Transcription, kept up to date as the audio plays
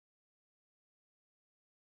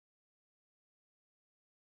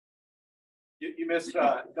you missed,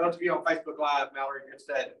 those of you on Facebook Live, Mallory just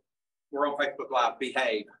said, we're on Facebook Live,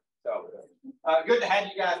 behave. So good to have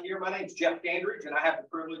you guys here. My name is Jeff Dandridge, and I have the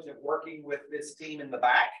privilege of working with this team in the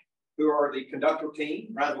back, who are the conductor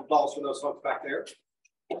team. Round of applause for those folks back there.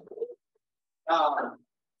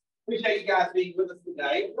 Appreciate you guys being with us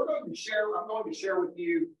today. I'm going to share with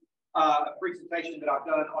you a presentation that I've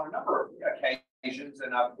done on a number of occasions,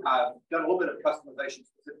 and I've done a little bit of customization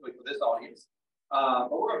specifically for this audience.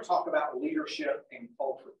 But we're going to talk about leadership and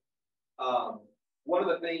culture. One of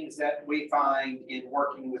the things that we find in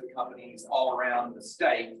working with companies all around the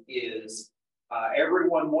state is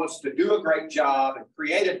everyone wants to do a great job and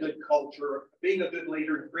create a good culture, being a good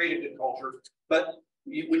leader and create a good culture. But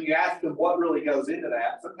when you ask them what really goes into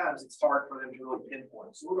that, sometimes it's hard for them to really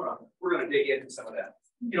pinpoint. So we're going to dig into some of that.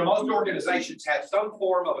 You know, most organizations have some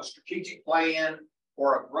form of a strategic plan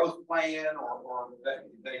or a growth plan, or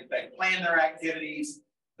they plan their activities.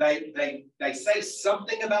 They say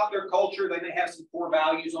something about their culture. They may have some core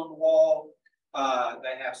values on the wall.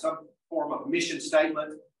 They have some form of mission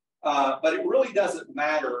statement, but it really doesn't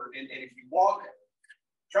matter. And if you walk, I'm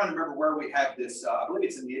trying to remember where we have this, I believe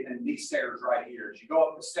it's in these stairs right here. As you go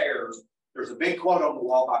up the stairs, there's a big quote on the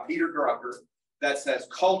wall by Peter Drucker that says,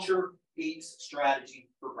 "Culture eats strategy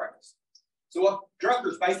for breakfast." So what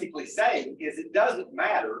Drucker's basically saying is it doesn't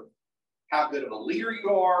matter how good of a leader you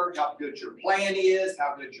are, how good your plan is,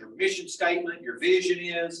 how good your mission statement, your vision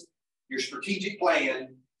is, your strategic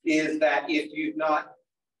plan is, that if you've not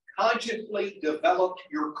consciously developed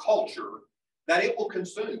your culture, that it will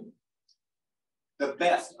consume the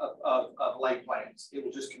best of laid plans. It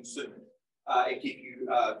will just consume it and keep you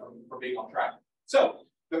from being on track. So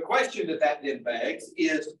the question that then begs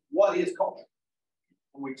is, what is culture?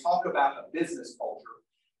 When we talk about a business culture,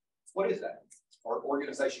 what is that? Or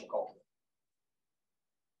organizational culture?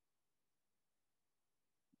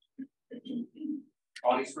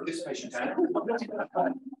 Audience participation time.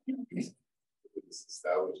 It's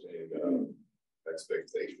establishing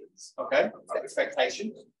expectations. Okay,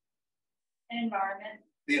 expectations. Environment.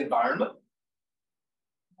 The environment.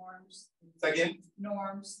 Norms. Say again?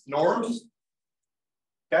 Norms. Norms.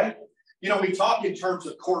 Okay. You know, we talk in terms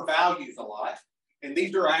of core values a lot, and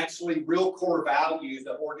these are actually real core values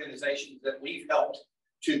of organizations that we've helped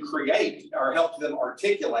to create or helped them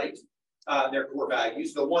articulate their core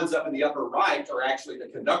values. The ones up in the upper right are actually the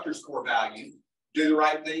conductor's core value: do the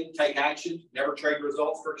right thing, take action, never trade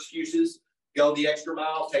results for excuses, go the extra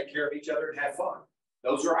mile, take care of each other, and have fun.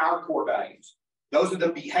 Those are our core values. Those are the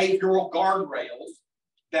behavioral guardrails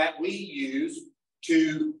that we use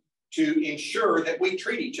to ensure that we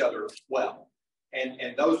treat each other well.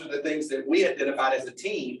 And those are the things that we identified as a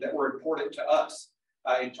team that were important to us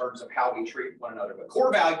in terms of how we treat one another. But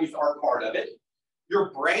core values are part of it. Your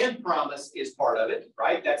brand promise is part of it,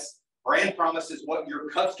 right? That's brand promise is what your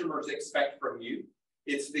customers expect from you.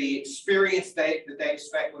 It's the experience that they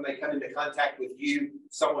expect when they come into contact with you,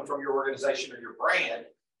 someone from your organization or your brand.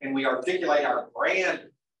 And we articulate our brand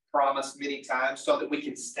promise many times so that we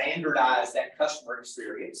can standardize that customer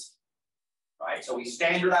experience, right? So we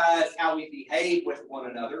standardize how we behave with one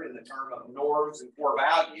another in the term of norms and core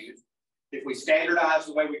values. If we standardize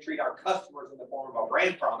the way we treat our customers in the form of a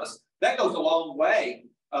brand promise, that goes a long way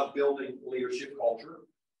of building leadership culture.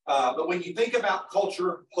 But when you think about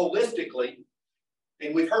culture holistically,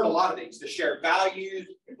 and we've heard a lot of these, the shared values,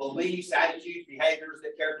 beliefs, attitudes, behaviors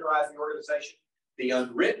that characterize the organization, the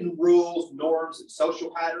unwritten rules, norms, and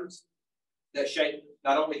social patterns that shape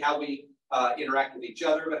not only how we interact with each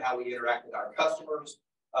other, but how we interact with our customers,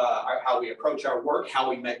 how we approach our work, how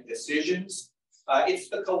we make decisions. It's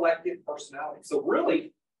the collective personality. So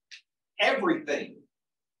really, everything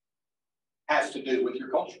has to do with your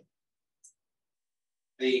culture.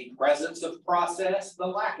 The presence of process, the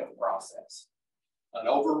lack of process. An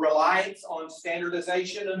over-reliance on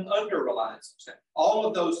standardization and under-reliance. All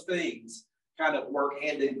of those things kind of work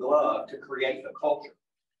hand in glove to create the culture.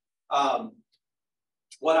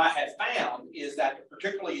 What I have found is that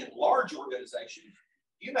particularly in large organizations,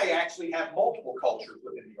 you may actually have multiple cultures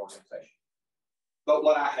within the organization. But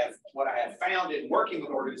what I have found in working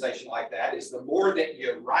with an organization like that is the more that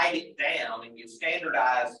you write it down and you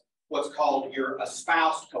standardize what's called your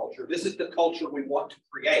espoused culture, this is the culture we want to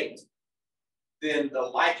create, then the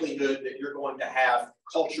likelihood that you're going to have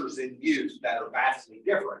cultures in use that are vastly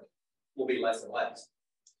different will be less and less.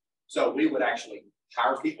 So we would actually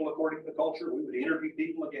hire people according to the culture. We would interview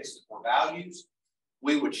people against the core values.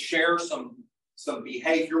 We would share some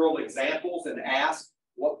behavioral examples and ask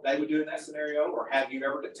what they would do in that scenario, or have you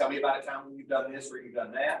ever, tell me about a time when you've done this or you've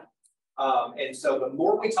done that. And so the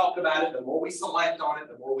more we talk about it, the more we select on it,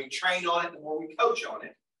 the more we train on it, the more we coach on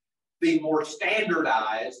it, the more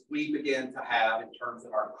standardized we begin to have in terms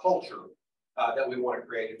of our culture that we want to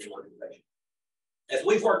create in the organization. As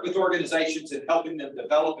we've worked with organizations in helping them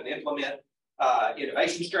develop and implement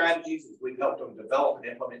innovation strategies, as we've helped them develop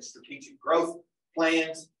and implement strategic growth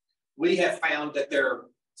plans, we have found that there are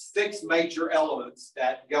 6 major elements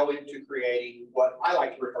that go into creating what I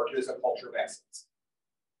like to refer to as a culture of excellence.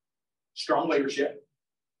 Strong leadership,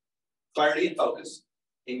 clarity and focus,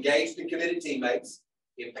 engaged and committed teammates,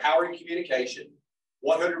 empowering communication,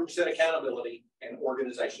 100% accountability, and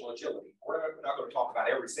organizational agility. We're not going to talk about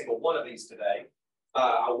every single one of these today.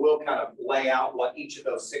 I will kind of lay out what each of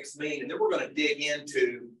those 6 mean, and then we're going to dig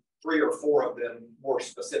into 3 or 4 of them more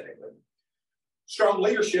specifically. Strong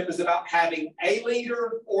leadership is about having a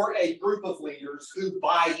leader or a group of leaders who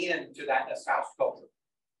buy into that espoused culture,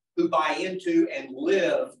 who buy into and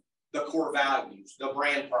live the core values, the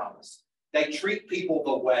brand promise. They treat people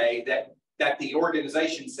the way that the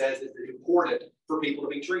organization says is important for people to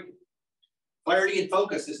be treated. Clarity and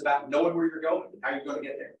focus is about knowing where you're going and how you're going to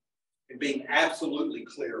get there and being absolutely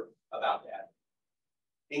clear about that.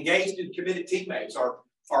 Engaged and committed teammates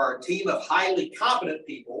are a team of highly competent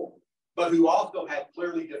people, but who also have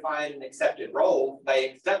clearly defined and accepted roles. They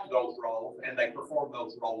accept those roles and they perform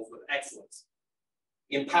those roles with excellence.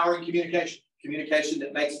 Empowering communication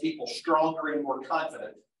that makes people stronger and more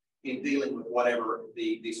confident in dealing with whatever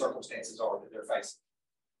the circumstances are that they're facing.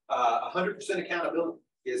 100% accountability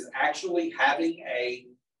is actually having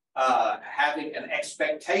an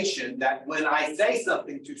expectation that when I say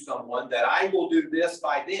something to someone that I will do this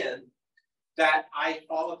by then, that I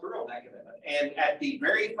follow through on that commitment. And at the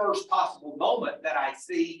very first possible moment that I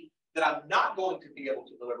see that I'm not going to be able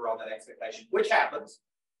to deliver on that expectation, which happens,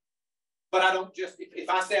 but I don't just, if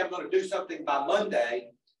I say I'm going to do something by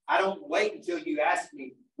Monday, I don't wait until you ask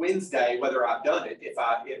me Wednesday whether I've done it. If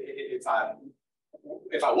I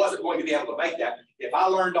wasn't going to be able to make that, if I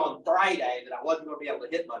learned on Friday that I wasn't going to be able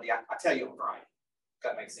to hit Monday, I tell you on Friday, if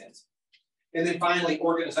that makes sense. And then finally,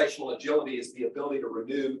 organizational agility is the ability to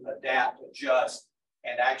renew, adapt, adjust,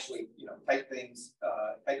 and actually, take things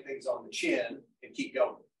on the chin and keep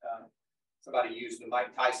going. Somebody used the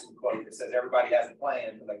Mike Tyson quote that says everybody has a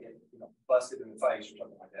plan, but they get busted in the face or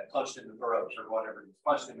something like that, punched in the throat or whatever,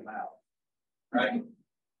 punched in the mouth. Right?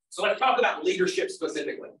 So let's talk about leadership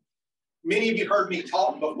specifically. Many of you heard me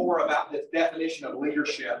talk before about this definition of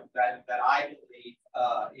leadership that I believe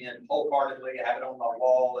in wholeheartedly. I have it on my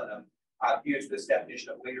wall, and I've used this definition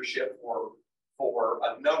of leadership for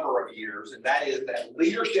a number of years, and that is that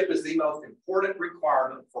leadership is the most important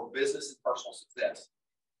requirement for business and personal success.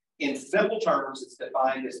 In simple terms, it's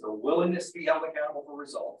defined as the willingness to be held accountable for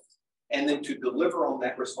results, and then to deliver on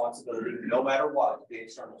that responsibility no matter what the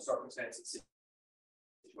external circumstances,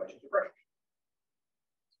 situations, or pressures.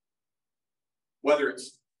 Whether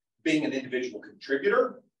it's being an individual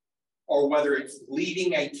contributor or whether it's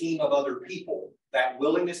leading a team of other people, that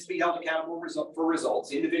willingness to be held accountable for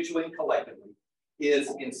results individually and collectively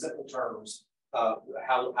is, in simple terms,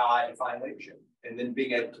 how I define leadership, and then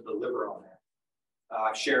being able to deliver on that.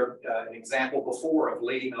 I've shared an example before of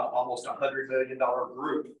leading almost $100 million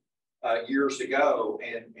group years ago,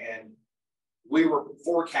 and we were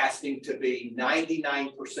forecasting to be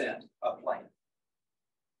 99% of plan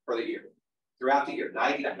for the year. Throughout the year,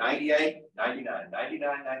 99, 98, 99,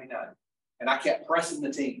 99, 99. And I kept pressing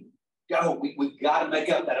the team. Go, we've got to make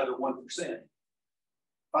up that other 1%.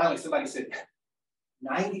 Finally, somebody said,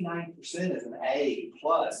 99% is an A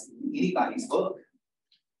plus in anybody's book.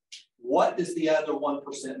 What does the other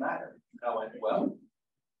 1% matter? I went, well,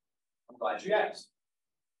 I'm glad you asked.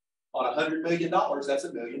 On $100 million, that's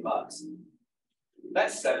 $1 million bucks.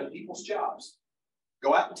 That's 7 people's jobs.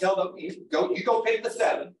 Go out and tell them, you go pick the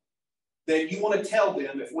 7. Then you want to tell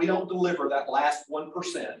them if we don't deliver that last 1%,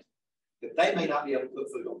 that they may not be able to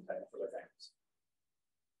put food on the table for their families.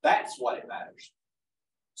 That's what it matters.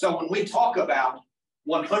 So when we talk about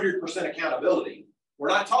 100% accountability, we're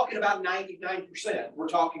not talking about 99%. We're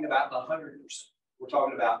talking about 100%. We're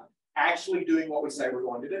talking about actually doing what we say we're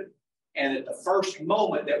going to do. And at the first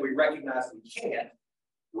moment that we recognize we can't,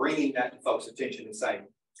 bringing that to folks' attention and saying,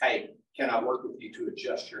 hey, can I work with you to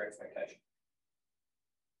adjust your expectation?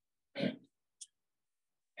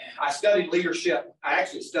 I studied leadership. I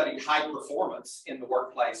actually studied high performance in the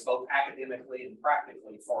workplace, both academically and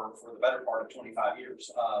practically for the better part of 25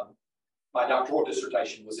 years. My doctoral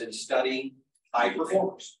dissertation was in studying high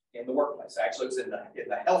performers in the workplace. Actually, it was in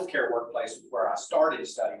the healthcare workplace where I started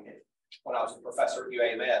studying it when I was a professor at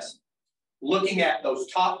UAMS, looking at those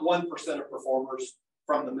top 1% of performers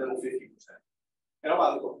from the middle 50%. And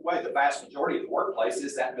by the way, the vast majority of the workplace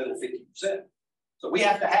is that middle 50%. So we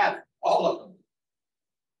have to have all of them.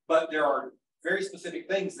 but there are very specific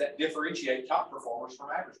things that differentiate top performers from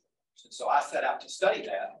average performers. And so I set out to study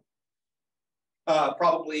that.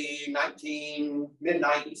 Probably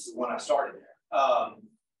mid-90s is when I started there.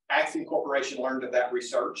 Axiom Corporation learned of that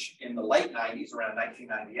research in the late 90s, around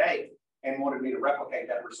 1998, and wanted me to replicate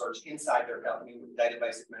that research inside their company with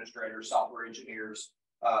database administrators, software engineers,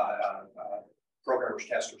 programmers,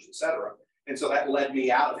 testers, et cetera. And so that led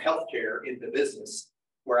me out of healthcare into business,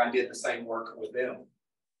 where I did the same work with them.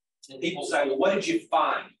 And people say, well, what did you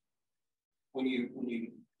find when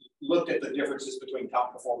you looked at the differences between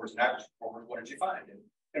top performers and average performers? What did you find?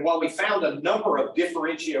 And while we found a number of what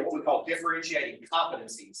we call differentiating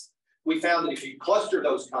competencies, we found that if you cluster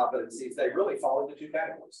those competencies, they really fall into two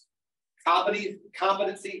categories.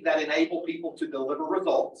 Competencies that enable people to deliver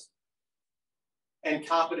results, and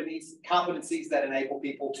competencies that enable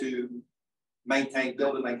people to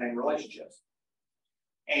build and maintain relationships.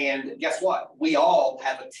 And guess what? We all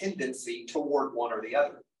have a tendency toward one or the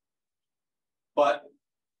other. But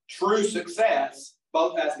true success,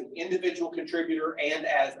 both as an individual contributor and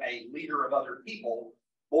as a leader of other people,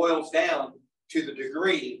 boils down to the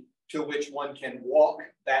degree to which one can walk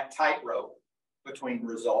that tightrope between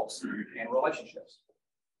results and relationships.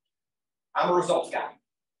 I'm a results guy.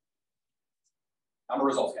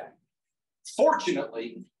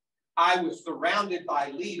 Fortunately, I was surrounded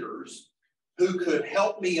by leaders who could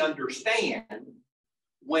help me understand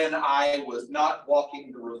when I was not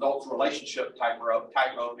walking the results relationship tightrope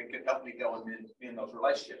and could help me go in those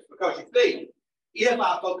relationships. Because you see, if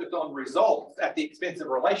I focus on results at the expense of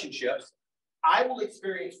relationships, I will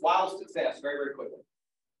experience wild success very, very quickly.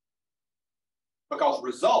 Because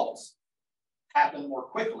results happen more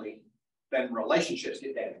quickly than relationships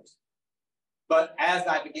get damaged. But as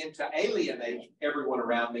I begin to alienate everyone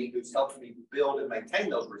around me who's helped me build and maintain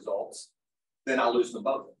those results, then I lose them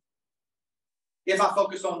both. If I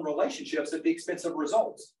focus on relationships at the expense of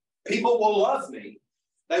results, people will love me.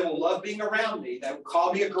 They will love being around me. They will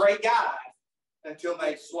call me a great guy until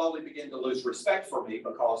they slowly begin to lose respect for me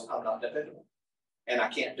because I'm not dependable. And I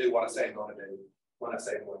can't do what I say I'm going to do when I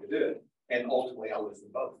say I'm going to do it. And ultimately, I lose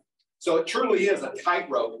them both. So it truly is a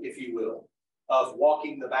tightrope, if you will, of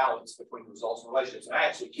walking the balance between results and relationships. And I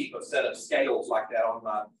actually keep a set of scales like that on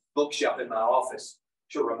my bookshelf in my office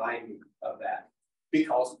to remind me of that,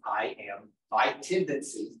 because my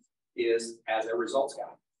tendency is as a results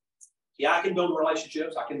guy. Yeah, I can build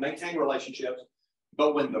relationships, I can maintain relationships,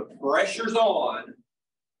 but when the pressure's on,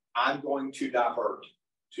 I'm going to divert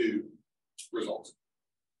to results.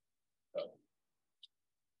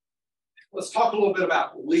 Let's talk a little bit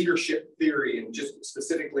about leadership theory and just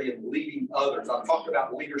specifically in leading others. I've talked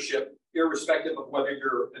about leadership irrespective of whether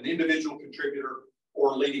you're an individual contributor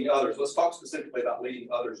or leading others. Let's talk specifically about leading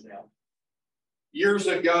others now. Years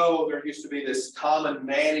ago, there used to be this common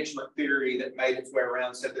management theory that made its way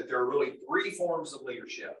around, said that there are really three forms of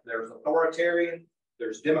leadership. There's authoritarian,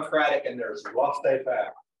 there's democratic, and there's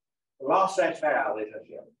laissez-faire. Laissez-faire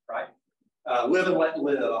leadership, right? Live and let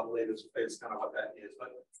live, I believe is kind of what that is.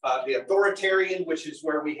 But the authoritarian, which is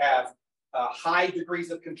where we have high degrees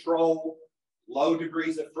of control, low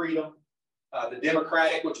degrees of freedom. The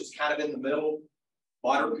democratic, which is kind of in the middle,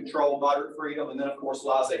 moderate control, moderate freedom. And then, of course,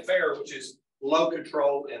 laissez-faire, which is low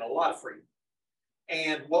control and a lot of freedom.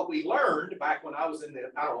 And what we learned back when I was in the,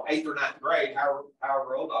 8th or 9th grade,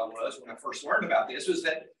 however old I was when I first learned about this, was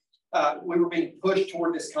that we were being pushed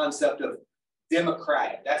toward this concept of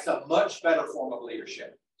democratic. That's a much better form of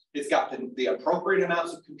leadership. It's got the appropriate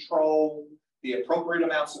amounts of control, the appropriate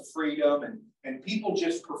amounts of freedom, and people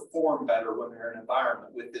just perform better when they're in an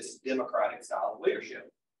environment with this democratic style of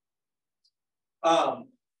leadership.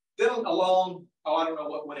 Then along, I don't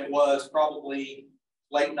know when it was, probably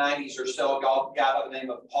late 90s or so, a guy by the name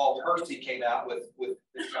of Paul Hersey came out with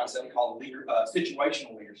this concept called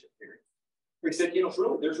situational leadership theory. Where he said,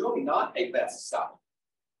 there's really not a best style.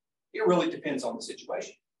 It really depends on the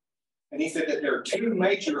situation. And he said that there are two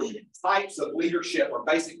major types of leadership or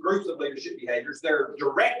basic groups of leadership behaviors. There are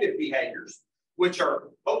directive behaviors, which are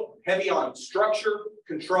both heavy on structure,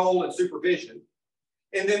 control, and supervision.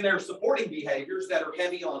 And then there are supporting behaviors that are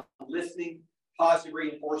heavy on listening, positive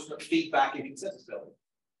reinforcement, feedback, and consensus building.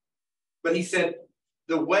 But he said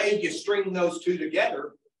the way you string those two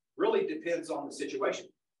together really depends on the situation.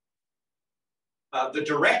 The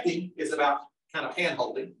directing is about kind of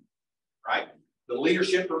hand-holding, right? The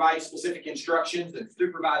leadership provides specific instructions and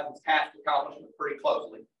supervises task accomplishment pretty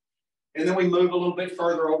closely. And then we move a little bit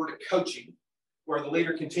further over to coaching, where the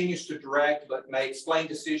leader continues to direct but may explain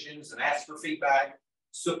decisions and ask for feedback.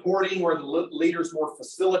 Supporting, where the leader is more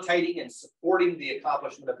facilitating and supporting the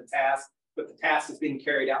accomplishment of the task, but the task is being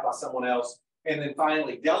carried out by someone else. And then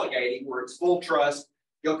finally delegating, where it's full trust.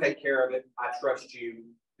 You'll take care of it. I trust you.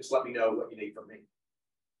 Just let me know what you need from me.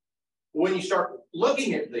 When you start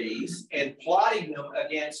looking at these and plotting them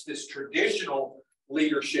against this traditional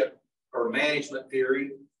leadership or management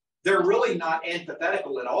theory, they're really not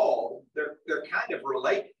antithetical at all. They're kind of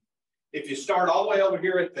related. If you start all the way over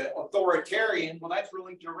here at the authoritarian, well, that's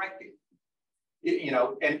really directive. You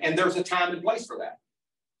know, and there's a time and place for that.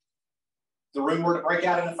 If the room were to break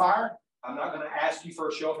out in a fire, I'm not going to ask you for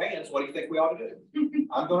a show of hands. What do you think we ought to do?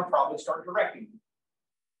 I'm going to probably start directing you.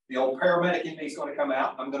 The old paramedic in me is going to come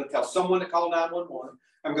out. I'm going to tell someone to call 911.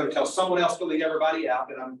 I'm going to tell someone else to lead everybody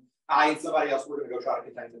out. And I and somebody else, we're going to go try to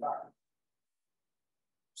contain the fire.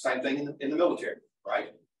 Same thing in the military, right?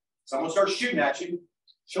 Someone starts shooting at you.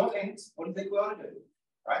 Show of hands. What do you think we ought to do?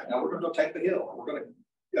 Right now, we're going to go take the hill. Or we're going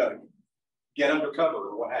to get under cover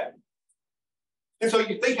or what have you. And so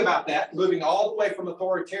you think about that, moving all the way from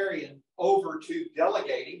authoritarian over to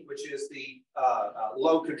delegating, which is the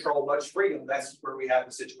low control, much freedom. That's where we have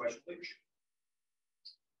the situational leadership.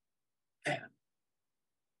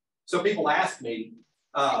 So people ask me,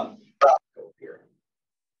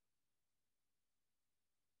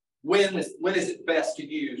 when is it best to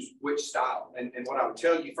use which style? And what I would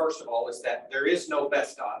tell you, first of all, is that there is no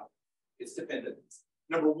best style. It's dependent.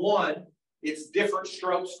 Number one, it's different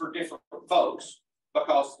strokes for different folks,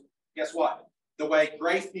 because guess what? The way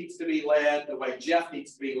Grace needs to be led, the way Jeff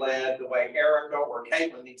needs to be led, the way Erica or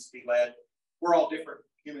Caitlin needs to be led, we're all different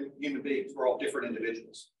human beings. We're all different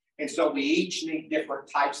individuals. And so we each need different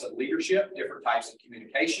types of leadership, different types of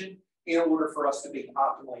communication in order for us to be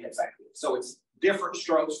optimally effective. So it's different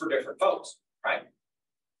strokes for different folks, right?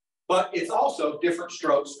 But it's also different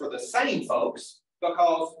strokes for the same folks,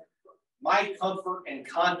 because my comfort and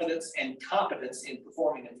confidence and competence in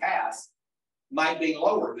performing a task might be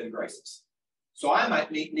lower than Grace's. So I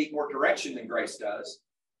might need more direction than Grace does,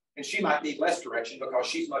 and she might need less direction because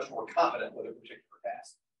she's much more competent with a particular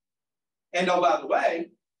task. And oh, by the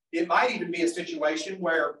way, it might even be a situation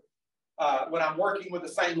where when I'm working with the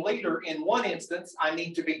same leader, in one instance, I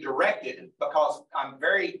need to be directed because I'm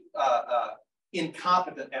very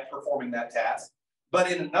incompetent at performing that task. But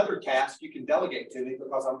in another task, you can delegate to me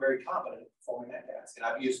because I'm very competent at performing that task. And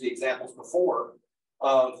I've used the examples before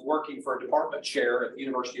of working for a department chair at the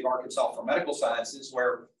University of Arkansas for Medical Sciences,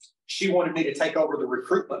 where she wanted me to take over the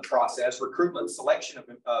recruitment process, recruitment selection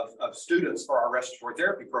of students for our respiratory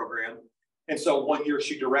therapy program. And so one year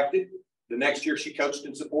she directed, the next year she coached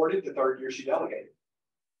and supported, the third year she delegated.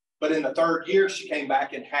 But in the third year, she came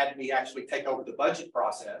back and had me actually take over the budget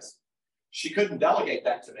process. She couldn't delegate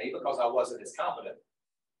that to me because I wasn't as competent.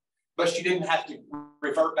 But she didn't have to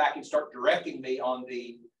revert back and start directing me on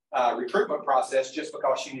the recruitment process just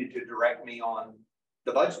because she needed to direct me on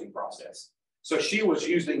the budgeting process. So she was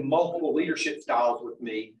using multiple leadership styles with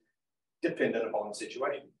me, dependent upon the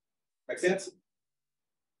situation. Make sense?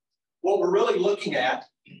 What we're really looking at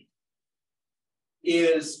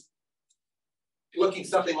is looking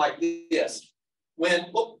something like this.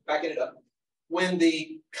 Backing it up. When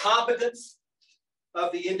the competence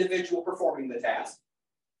of the individual performing the task,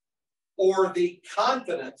 or the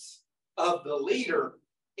confidence of the leader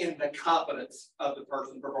in the competence of the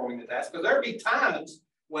person performing the task. Because there'll be times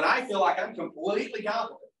when I feel like I'm completely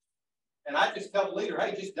competent, and I just tell the leader,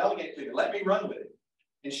 hey, just delegate to me, let me run with it.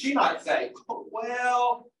 And she might say, oh,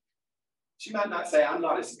 well, she might not say, I'm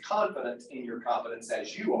not as confident in your competence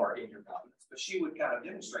as you are in your competence, but she would kind of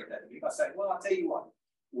demonstrate that to me by saying, well, I'll tell you what,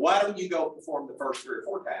 why don't you go perform the first 3 or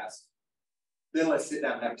 4 tasks? Then let's sit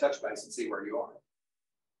down and have a touch base and see where you are.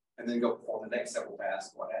 And then go perform the next several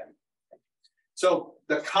tasks, what have you. So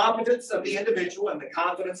the competence of the individual and the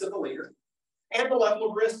confidence of the leader, and the level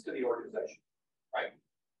of risk to the organization, right?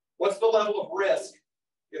 What's the level of risk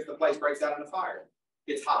if the place breaks out in a fire?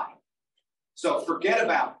 It's high. So forget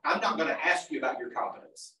about, I'm not going to ask you about your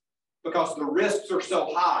competence because the risks are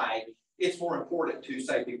so high, it's more important to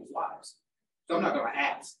save people's lives. So I'm not going to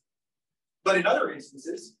ask. But in other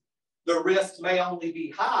instances, the risks may only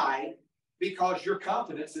be high because your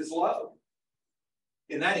confidence is low.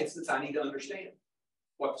 In that instance, I need to understand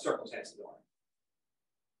what the circumstances are.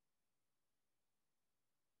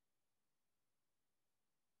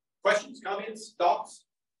 Questions, comments, thoughts,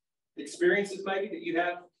 experiences maybe that you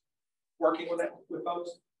have working with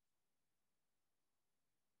folks?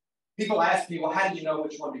 People ask me, well, how do you know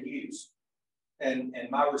which one to use? And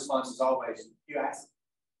my response is always, you ask.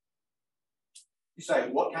 You say,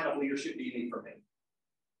 what kind of leadership do you need from me?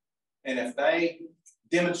 And if they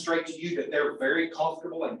demonstrate to you that they're very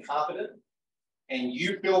comfortable and competent, and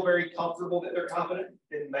you feel very comfortable that they're competent,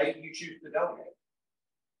 then maybe you choose to delegate.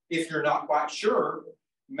 If you're not quite sure,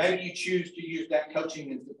 Maybe you choose to use that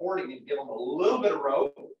coaching and supporting and give them a little bit of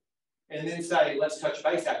rope and then say, let's touch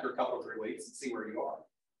base after a couple of 3 weeks and see where you are.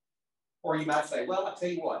 Or you might say, well, I'll tell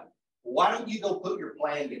you what, why don't you go put your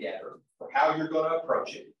plan together for how you're going to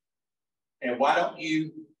approach it? And why don't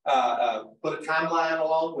you put a timeline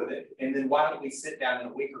along with it? And then why don't we sit down in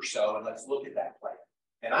a week or so and let's look at that plan?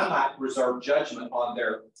 And I might reserve judgment on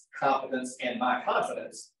their competence and my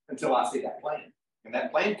confidence until I see that plan. And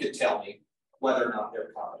that plan could tell me whether or not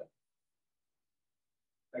they're competent.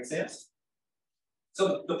 Make sense?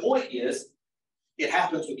 So the point is, it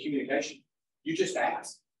happens with communication. You just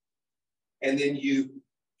ask. And then you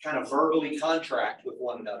kind of verbally contract with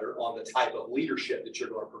one another on the type of leadership that you're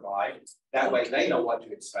going to provide. That way they know what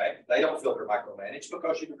to expect. They don't feel they're micromanaged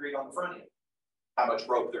because you've agreed on the front end how much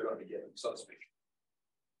rope they're going to be given, so to speak.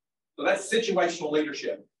 So that's situational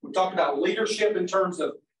leadership. We talked about leadership in terms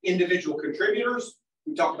of individual contributors.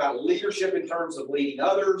 We talked about leadership in terms of leading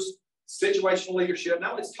others, situational leadership.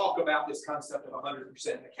 Now let's talk about this concept of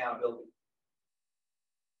 100% accountability.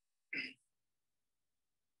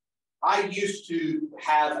 I used to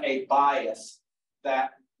have a bias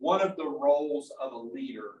that one of the roles of a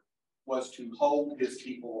leader was to hold his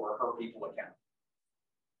people or her people accountable.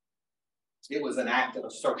 It was an act of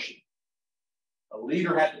assertion. A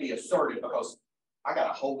leader had to be assertive because I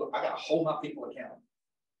gotta hold my people accountable.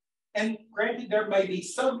 And granted, there may be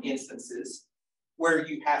some instances where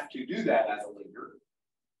you have to do that as a leader.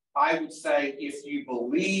 I would say if you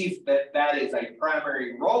believe that that is a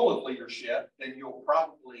primary role of leadership, then you'll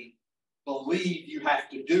probably believe you have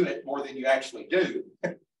to do it more than you actually do.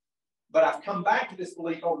 But I've come back to this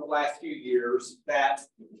belief over the last few years that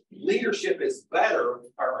leadership is better,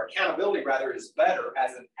 or accountability rather, is better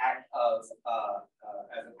as an act of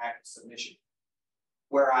submission,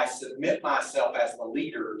 where I submit myself as the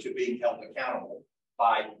leader to being held accountable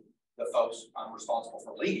by the folks I'm responsible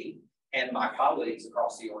for leading and my colleagues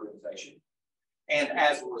across the organization. And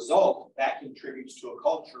as a result, that contributes to a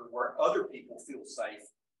culture where other people feel safe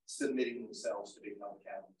submitting themselves to being held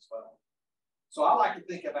accountable as well. So I like to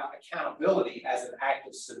think about accountability as an act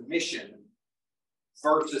of submission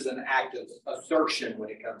versus an act of assertion when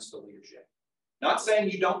it comes to leadership. Not saying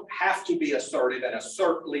you don't have to be assertive and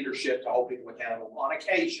assert leadership to hold people accountable on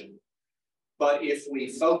occasion, but if we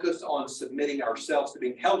focus on submitting ourselves to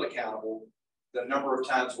being held accountable, the number of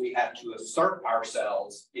times we have to assert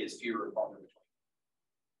ourselves is fewer and farther between.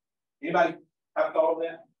 Anybody have a thought on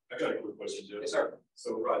that? I got a quick question, Jeff. Yes, sir.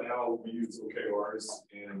 So right now we use OKRs,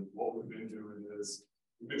 and what we've been doing is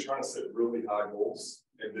we've been trying to set really high goals,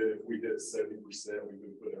 and then if we hit 70%, we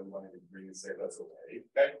can put everybody in green and say that's okay.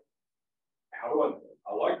 Okay. How do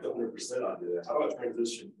I like the 100% idea. How do I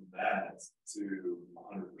transition from that to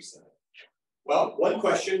 100%? Well, one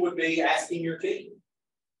question would be asking your team,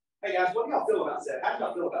 hey guys, what do y'all feel about that? How do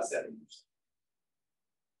y'all feel about 70%?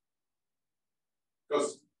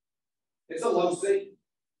 Because it's a low C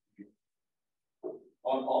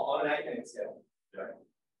on an academic scale. Yeah.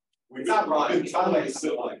 It's not right. We've been trying to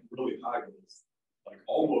set like really high goals, like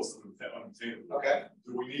almost unattainable. Okay.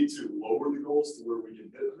 Do we need to lower the goals to where we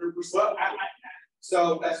can hit 100%? Well,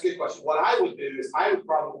 so that's a good question. What I would do is I would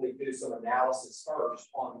probably do some analysis first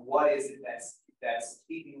on what is it that's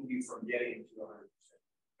keeping you from getting to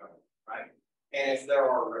 100%. Right. And if there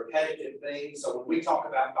are repetitive things, so when we talk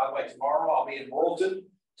about, by the way, tomorrow I'll be in Morrilton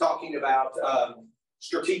talking about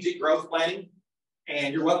strategic growth planning.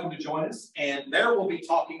 And you're welcome to join us. And there we'll be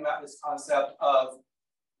talking about this concept of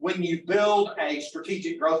when you build a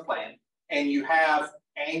strategic growth plan and you have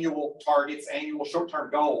annual targets, annual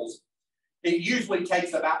short-term goals, it usually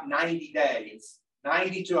takes about 90 days,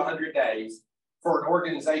 90 to 100 days for an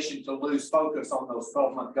organization to lose focus on those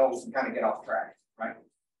 12-month goals and kind of get off track, right?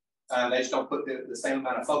 They just don't put the same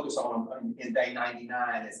amount of focus on them in day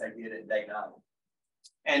 99 as they did in day 9.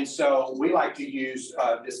 And so we like to use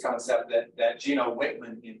this concept that Gino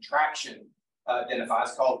Wickman in Traction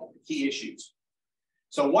identifies called key issues.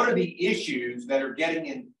 So what are the issues that are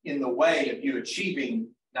getting in the way of you achieving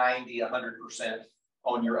 90, 100%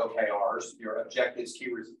 on your OKRs, your objectives,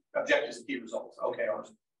 key results, OKRs?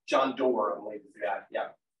 John Doerr, I believe, is the guy. Yeah.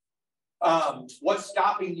 What's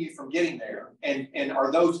stopping you from getting there? And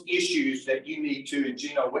are those issues that you need to, in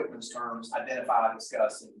Gino Wickman's terms, identify,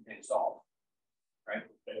 discuss, and solve? Right.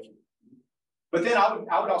 Thank you. But then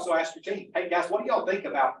I would also ask your team, hey guys, what do y'all think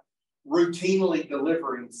about routinely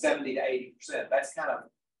delivering 70 to 80%? That's kind of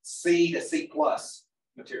C to C plus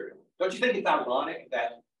material. Don't you think it's ironic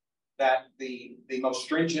that the most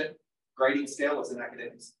stringent grading scale is in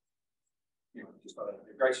academics? You know, just by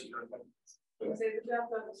the grace of your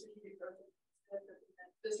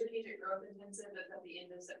The strategic growth intensive is at the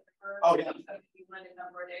end of September. Oh yeah. implement a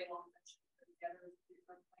number of day-long sessions together with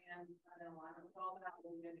a plan, and alignment with all that,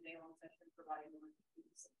 we'll do a day-long session providing them.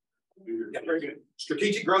 Yeah, very good.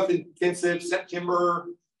 Strategic Growth Intensive, September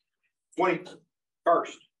 21st.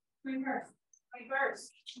 21st.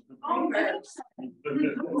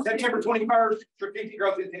 September 21st, Strategic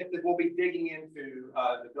Growth Intensive. We'll be digging into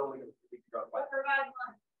the building of Strategic Growth Plan.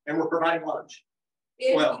 And we're providing lunch.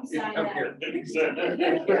 If Well, you if you sign come up. here.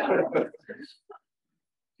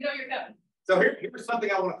 You know you're coming. So here's something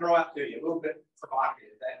I want to throw out to you, a little bit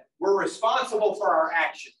provocative, that we're responsible for our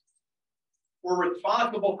actions. We're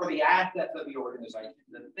responsible for the assets of the organization,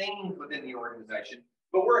 the things within the organization,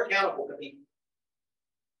 but we're accountable to people.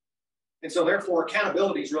 And so therefore,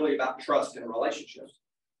 accountability is really about trust and relationships.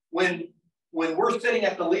 When we're sitting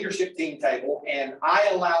at the leadership team table and I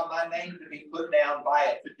allow my name to be put down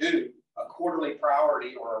by a to-do, a quarterly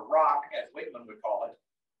priority, or a rock, as Whitman would call it,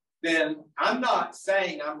 then I'm not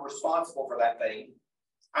saying I'm responsible for that thing.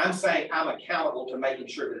 I'm saying I'm accountable to making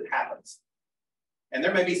sure that it happens. And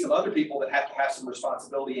there may be some other people that have to have some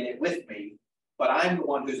responsibility in it with me, but I'm the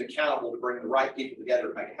one who's accountable to bring the right people together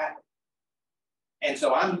to make it happen. And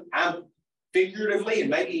so I'm figuratively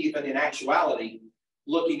and maybe even in actuality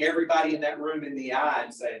looking everybody in that room in the eye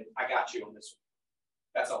and saying, I got you on this one.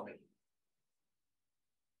 That's on me.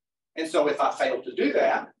 And so if I fail to do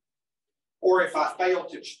that, or if I fail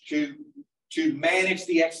to manage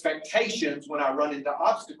the expectations when I run into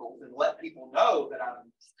obstacles and let people know that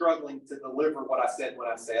I'm struggling to deliver what I said when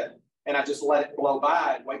I said, and I just let it blow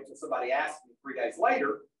by and wait till somebody asks me 3 days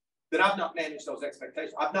later, then I've not managed those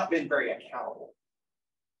expectations. I've not been very accountable.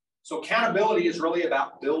 So accountability is really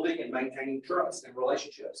about building and maintaining trust and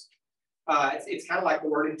relationships. It's kind of like the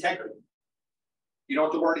word integrity. You know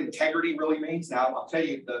what the word integrity really means? Now, I'll tell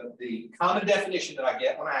you the common definition that I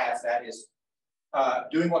get when I ask that is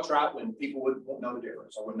doing what's right when people won't know the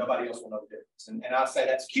difference, or when nobody else will know the difference. And I say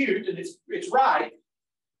that's cute and it's right,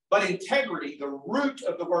 but integrity, the root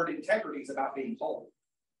of the word integrity is about being whole.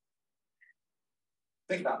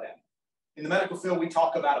 Think about that. In the medical field, we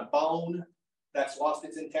talk about a bone that's lost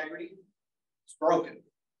its integrity. It's broken,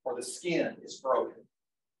 or the skin is broken.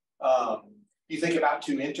 You think about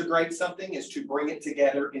to integrate something is to bring it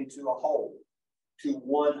together into a whole, to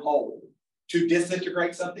one whole. To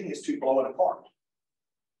disintegrate something is to blow it apart.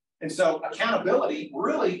 And so accountability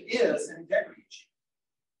really is an integrity issue.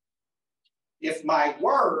 If my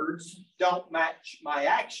words don't match my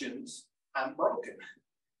actions, I'm broken.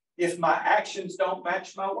 If my actions don't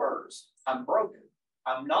match my words, I'm broken.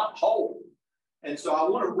 I'm not whole. And so I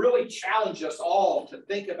want to really challenge us all to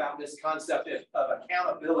think about this concept of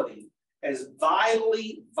accountability as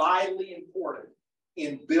vitally, vitally important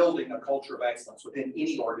in building a culture of excellence within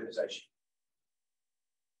any organization.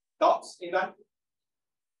 Thoughts? Anybody?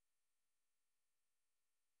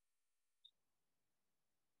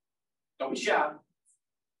 Don't be shy.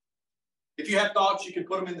 If you have thoughts, you can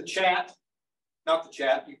put them in the chat. Not the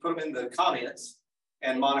chat. You put them in the comments,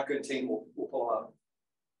 and Monica and team will pull them up.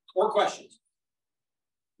 Or questions.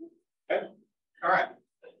 Okay. All right.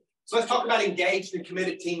 So let's talk about engaged and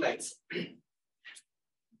committed teammates. You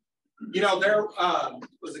know, there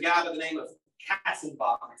was a guy by the name of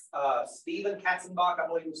Katzenbach, Stephen Katzenbach, I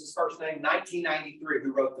believe was his first name, 1993,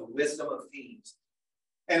 who wrote The Wisdom of Teams.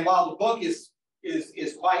 And while the book is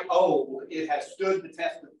quite old, it has stood the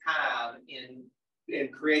test of time in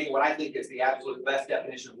creating what I think is the absolute best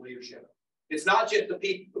definition of leadership. It's not just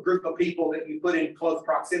a group of people that you put in close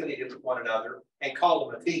proximity to one another and call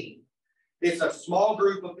them a team. It's a small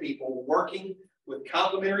group of people working with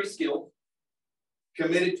complementary skills,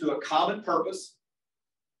 committed to a common purpose,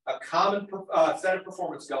 a common set of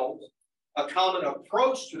performance goals, a common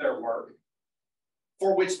approach to their work,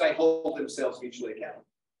 for which they hold themselves mutually accountable.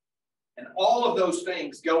 And all of those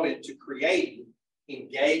things go into creating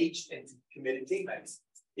engaged and committed teammates.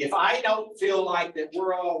 If I don't feel like that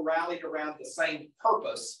we're all rallied around the same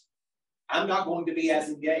purpose, I'm not going to be as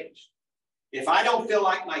engaged. If I don't feel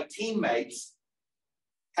like my teammates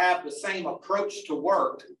have the same approach to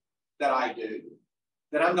work that I do,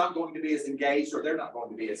 then I'm not going to be as engaged, or they're not going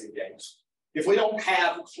to be as engaged. If we don't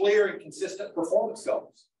have clear and consistent performance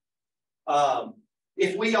goals,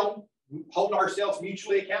 if we don't hold ourselves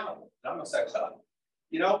mutually accountable, and I'm going to say, well,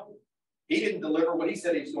 you know, he didn't deliver what he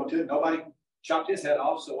said he was going to. Nobody chopped his head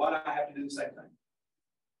off, so why do I have to do the same thing?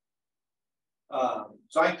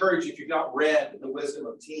 So I encourage you, if you've not read The Wisdom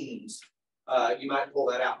of Teams, you might pull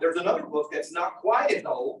that out. There's another book that's not quite as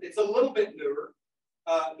old. It's a little bit newer,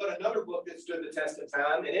 but another book that stood the test of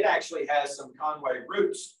time, and it actually has some Conway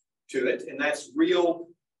roots to it, and that's Real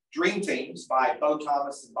Dream Teams by Bo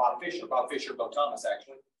Thomas and Bob Fisher. Bob Fisher, Bo Thomas,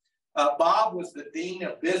 actually. Bob was the Dean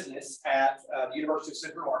of Business at the University of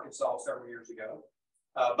Central Arkansas several years ago.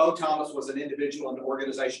 Bo Thomas was an individual and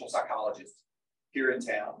organizational psychologist here in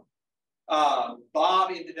town.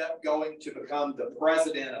 Bob ended up going to become the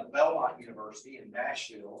president of Belmont University in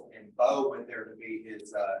Nashville, and Bo went there to be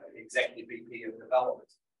his executive VP of development.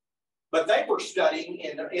 But they were studying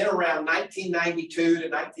in around 1992 to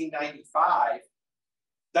 1995,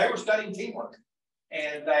 they were studying teamwork.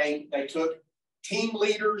 And they took team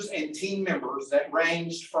leaders and team members that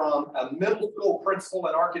ranged from a middle school principal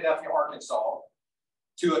in Arkadelphia, Arkansas,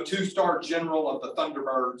 to a 2-star general of the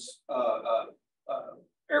Thunderbirds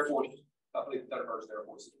Air Force. I believe Thunderbirds Air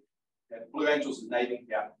Force. Okay. Blue Angels is Navy,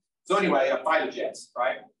 yeah. So anyway, fighter jets,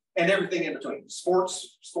 right? And everything in between.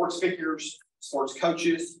 Sports figures, sports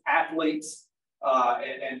coaches, athletes,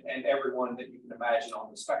 and everyone that you can imagine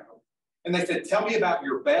on the spectrum. And they said, tell me about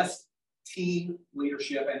your best team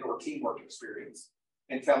leadership and or teamwork experience,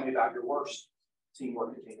 and tell me about your worst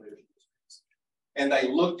teamwork and team leadership experience. And they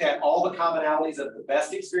looked at all the commonalities of the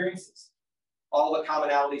best experiences, all the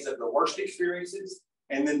commonalities of the worst experiences,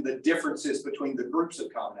 and then the differences between the groups of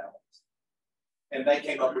commonalities. And they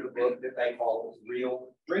came up with a book that they called Real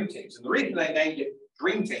Dream Teams. And the reason they named it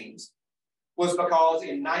Dream Teams was because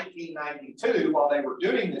in 1992, while they were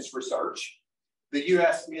doing this research, the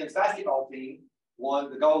U.S. men's basketball team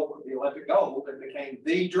won the gold, the Olympic gold, and became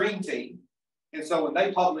the dream team. And so when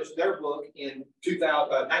they published their book in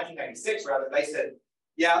 1996, they said,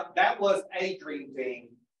 yeah, that was a dream team.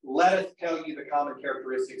 Let us tell you the common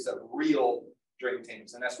characteristics of real dream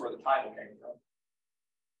teams. And that's where the title came from.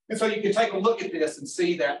 And so you can take a look at this and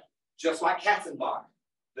see that just like Katzenbach,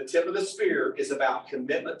 the tip of the spear is about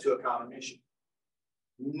commitment to a common mission.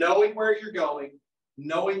 Knowing where you're going,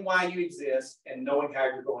 knowing why you exist, and knowing how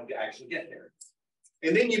you're going to actually get there.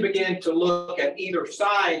 And then you begin to look at either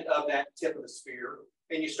side of that tip of the spear,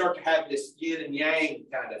 and you start to have this yin and yang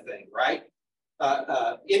kind of thing, right?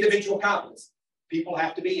 Individual competence. People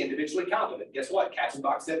have to be individually competent. Guess what?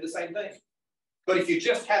 Katzenbach said the same thing. But if you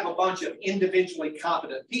just have a bunch of individually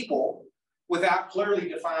competent people without clearly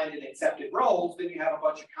defined and accepted roles, then you have a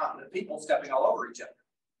bunch of competent people stepping all over each other,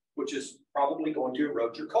 which is probably going to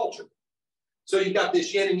erode your culture. So you've got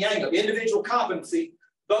this yin and yang of individual competency,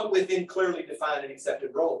 but within clearly defined and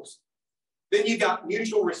accepted roles. Then you've got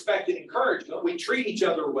mutual respect and encouragement. We treat each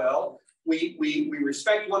other well. We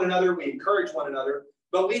respect one another. We encourage one another.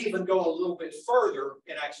 But we even go a little bit further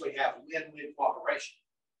and actually have win-win cooperation.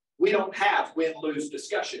 We don't have win-lose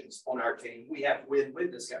discussions on our team. We have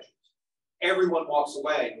win-win discussions. Everyone walks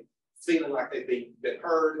away feeling like they've been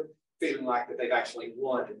heard, feeling like that they've actually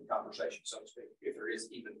won in the conversation, so to speak, if there is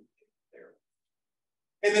even there.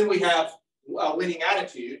 And then we have a winning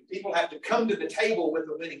attitude. People have to come to the table with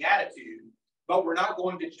a winning attitude, but we're not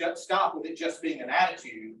going to just stop with it just being an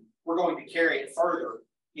attitude. We're going to carry it further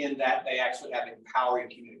in that they actually have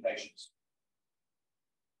empowering communications.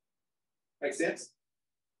 Make sense?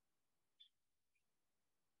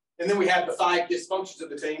 And then we have the 5 dysfunctions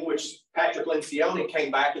of the team, which Patrick Lencioni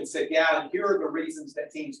came back and said, yeah, here are the reasons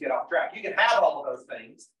that teams get off track. You can have all of those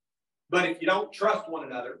things, but if you don't trust one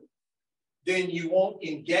another, then you won't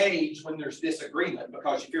engage when there's disagreement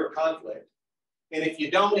because you fear conflict. And if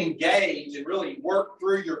you don't engage and really work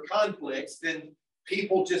through your conflicts, then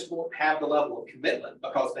people just won't have the level of commitment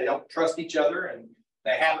because they don't trust each other and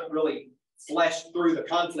they haven't really fleshed through the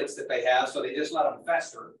conflicts that they have, so they just let them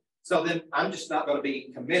fester. So then I'm just not going to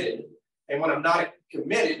be committed. And when I'm not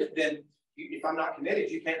committed, then if I'm not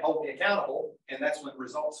committed, you can't hold me accountable. And that's when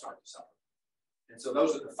results start to suffer. And so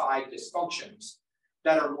those are the 5 dysfunctions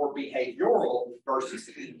that are more behavioral versus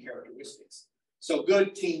team characteristics. So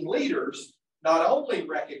good team leaders not only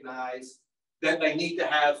recognize that they need to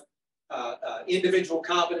have individual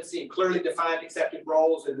competency and clearly defined accepted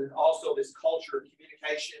roles, and then also this culture of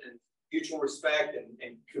communication and mutual respect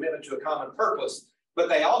and commitment to a common purpose, but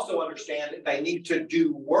they also understand that they need to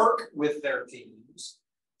do work with their teams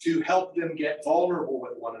to help them get vulnerable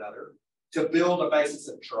with one another, to build a basis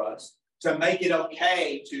of trust, to make it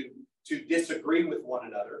okay to disagree with one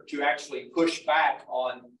another, to actually push back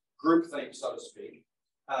on groupthink, so to speak,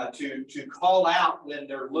 to call out when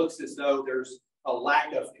there looks as though there's a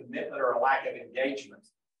lack of commitment or a lack of engagement,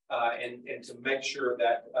 and to make sure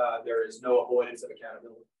that there is no avoidance of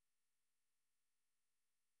accountability.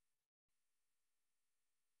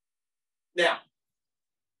 Now,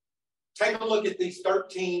 take a look at these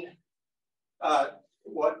 13,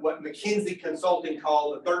 what McKinsey Consulting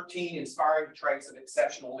called the 13 inspiring traits of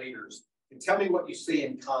exceptional leaders. And tell me what you see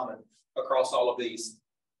in common across all of these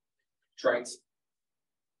traits.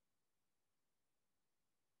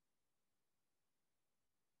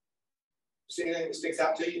 See anything that sticks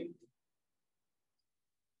out to you?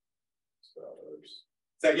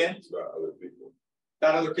 Say again? It's about other people.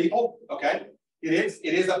 About other people? Okay. It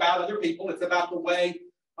is about other people. It's about the way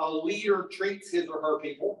a leader treats his or her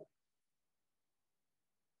people.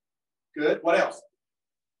 Good. What else?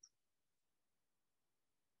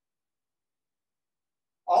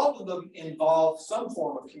 All of them involve some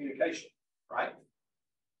form of communication, right?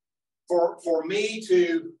 For me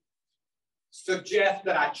to suggest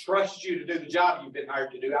that I trust you to do the job you've been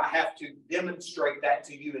hired to do, I have to demonstrate that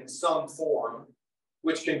to you in some form,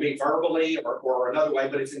 which can be verbally or another way,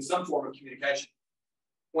 but it's in some form of communication.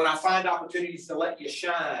 When I find opportunities to let you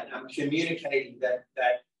shine, I'm communicating that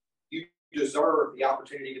you deserve the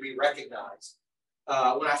opportunity to be recognized.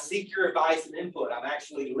 When I seek your advice and input, I'm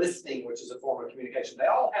actually listening, which is a form of communication. They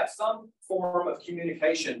all have some form of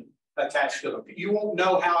communication attached to them. You won't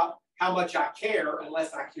know how much I care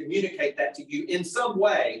unless I communicate that to you in some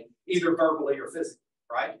way, either verbally or physically,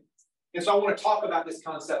 right? And so I want to talk about this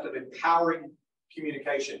concept of empowering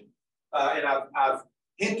communication. And I've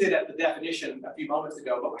hinted at the definition a few moments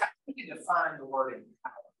ago, but how do you define the word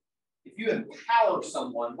empower? If you empower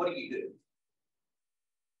someone, what do you do?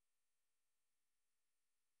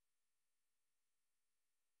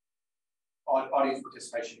 Audience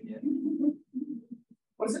participation again.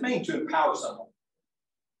 What does it mean to empower someone?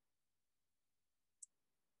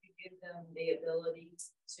 You give them the ability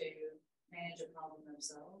to manage a problem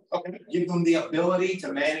themselves. Okay, give them the ability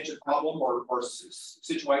to manage a problem or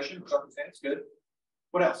situation or circumstance. Good.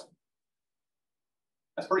 What else?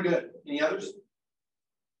 That's pretty good. Any others?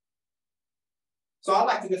 So I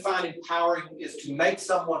like to define empowering is to make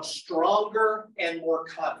someone stronger and more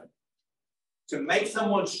confident. To make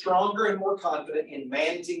someone stronger and more confident in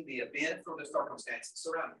managing the event or the circumstances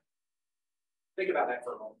surrounding them. Think about that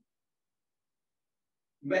for a moment.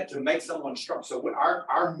 To make someone strong. So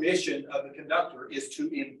our mission of the conductor is to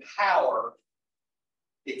empower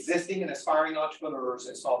existing and aspiring entrepreneurs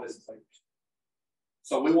and small business leaders.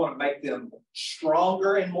 So we want to make them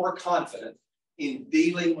stronger and more confident in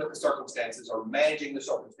dealing with the circumstances or managing the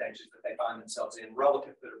circumstances that they find themselves in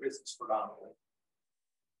relative to their business predominantly.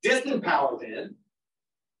 Disempower then,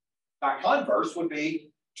 by converse, would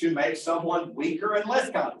be to make someone weaker and less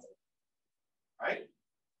confident, right?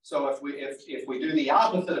 So if we do the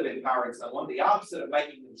opposite of empowering someone, the opposite of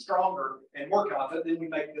making them stronger and more confident, then we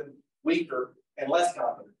make them weaker and less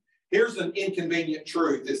confident. Here's an inconvenient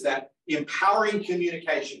truth: is that empowering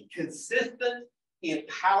communication, consistent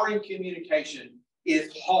empowering communication,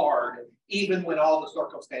 is hard, even when all the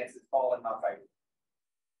circumstances fall in my favor.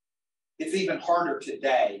 It's even harder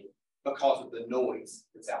today because of the noise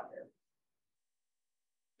that's out there.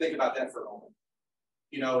 Think about that for a moment.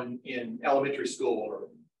 You know, in elementary school or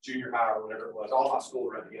junior high or whatever it was, all my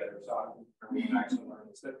schools run together, so I remember actually learning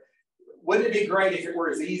this. But wouldn't it be great if it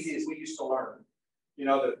were as easy as we used to learn? You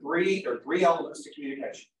know, there are three elements to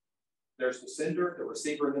communication. There's the sender, the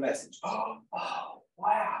receiver, and the message. Oh,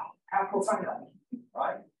 wow, how profound,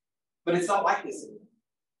 right? But it's not like this anymore.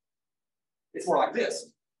 It's more like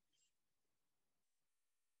this.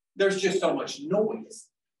 There's just so much noise.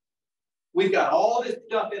 We've got all this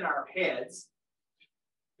stuff in our heads,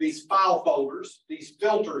 these file folders, these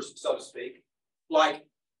filters, so to speak, like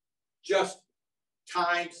just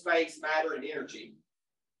time, space, matter, and energy.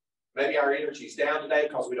 Maybe our energy's down today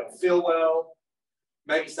because we don't feel well.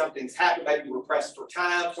 Maybe something's happened. Maybe we're pressed for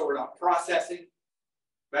time, so we're not processing.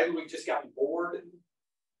 Maybe we've just gotten bored.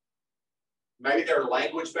 Maybe there are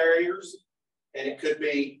language barriers. And it could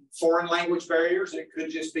be foreign language barriers. It could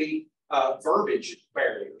just be verbiage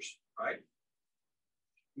barriers, right?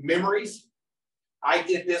 Memories. I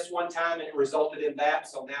did this one time and it resulted in that.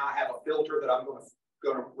 So now I have a filter that I'm going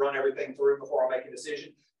to run everything through before I make a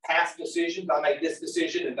decision. Past decisions. I made this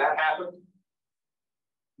decision and that happened.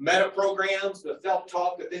 Meta programs, the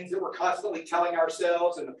self-talk, the things that we're constantly telling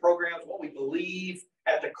ourselves, and the programs, what we believe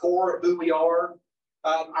at the core of who we are,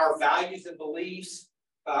 our values and beliefs.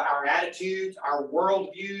 Our attitudes, our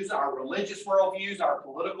worldviews, our religious worldviews, our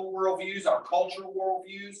political worldviews, our cultural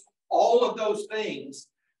worldviews, all of those things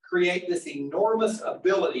create this enormous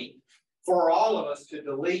ability for all of us to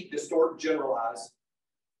delete, distort, and generalize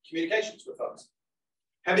communications with folks.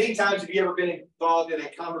 How many times have you ever been involved in a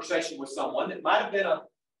conversation with someone? It might have been a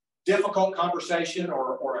difficult conversation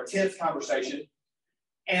or a tense conversation.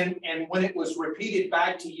 And when it was repeated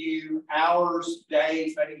back to you hours,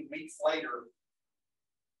 days, maybe weeks later,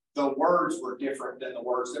 the words were different than the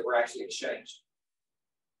words that were actually exchanged.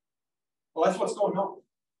 Well, that's what's going on.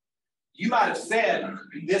 You might have said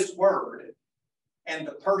this word, and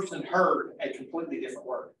the person heard a completely different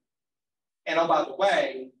word. And oh, by the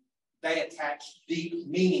way, they attached deep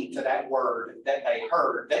meaning to that word that they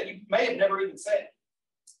heard that you may have never even said.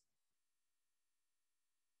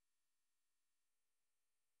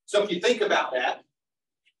 So if you think about that,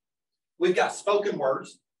 we've got spoken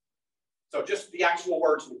words. So just the actual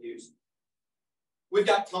words we use. We've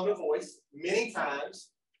got tone of voice. Many times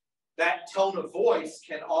that tone of voice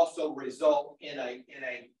can also result in a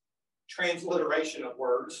transliteration of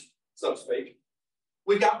words, so to speak.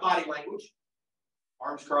 We've got body language.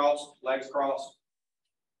 Arms crossed, legs crossed,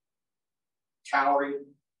 towering,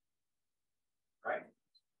 right?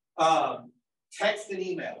 Text and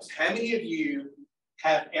emails. How many of you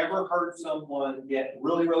have ever heard someone get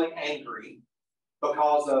really, really angry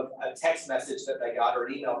because of a text message that they got or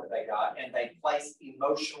an email that they got, and they placed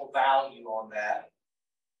emotional value on that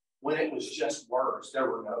when it was just words? There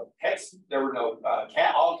were no text, there were no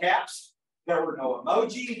all caps, there were no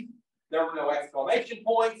emoji, there were no exclamation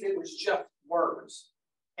points, it was just words.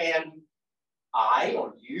 And I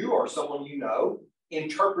or you or someone you know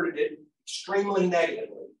interpreted it extremely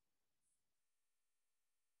negatively,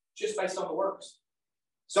 just based on the words.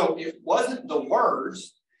 So it wasn't the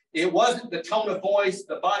words, it wasn't the tone of voice,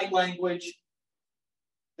 the body language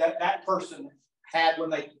that that person had when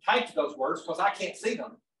they typed those words, because I can't see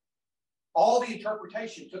them. All the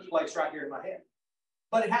interpretation took place right here in my head.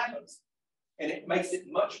 But it happens. And it makes it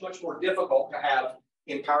much, much more difficult to have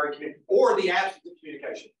empowering communication or the absence of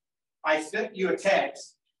communication. I sent you a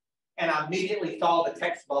text and I immediately saw the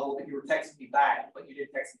text bubble that you were texting me back, but you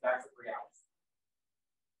didn't text me back for 3 hours.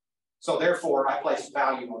 So therefore, I place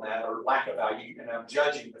value on that, or lack of value, and I'm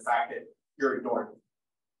judging the fact that you're ignoring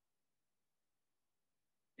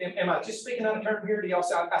me. Am I just speaking out of turn here? Do y'all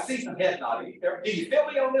see? I see some head nodding. Do you feel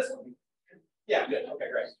me on this one? Yeah, good. Okay,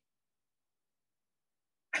 great.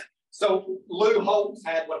 So Lou Holtz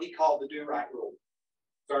had what he called the do-right rule.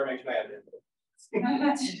 Sorry, makes me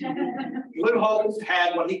mad. Lou Holtz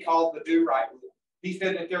had what he called the do-right rule. He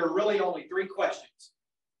said that there are really only 3 questions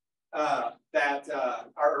or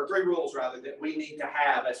 3 rules rather, that we need to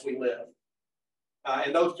have as we live.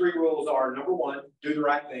 And those 3 rules are: number 1, do the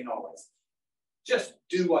right thing always. Just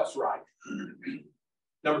do what's right.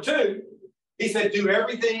 Number 2, he said, do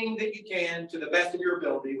everything that you can to the best of your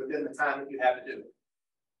ability within the time that you have to do it,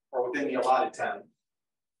 or within the allotted time.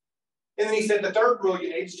 And then he said the 3rd rule you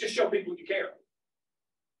need is just show people you care.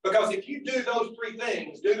 Because if you do those 3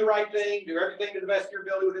 things, do the right thing, do everything to the best of your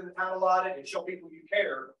ability within the time allotted, and show people you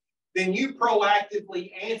care, then you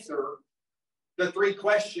proactively answer the 3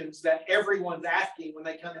 questions that everyone's asking when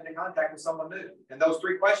they come into contact with someone new. And those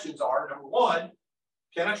 3 questions are: number 1,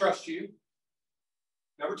 can I trust you?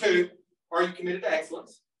 Number 2, are you committed to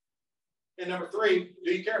excellence? And number 3,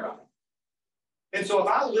 do you care about me? And so if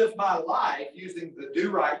I live my life using the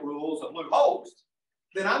do-right rules of Lou Holtz,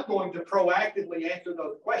 then I'm going to proactively answer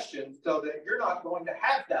those questions so that you're not going to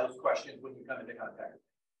have those questions when you come into contact.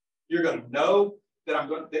 You're going to know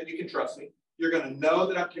that you can trust me. You're going to know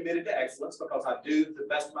that I'm committed to excellence because I do the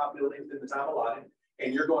best of my ability within the time allotted.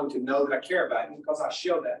 And you're going to know that I care about you because I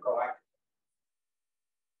show that proactively.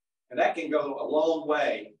 And that can go a long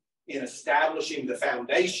way in establishing the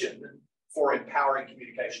foundation for empowering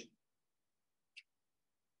communication.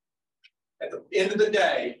 At the end of the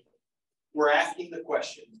day, we're asking the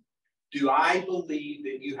question, do I believe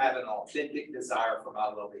that you have an authentic desire for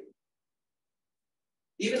my well-being?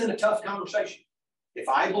 Even in a tough conversation, if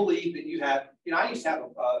I believe that you have, I used to have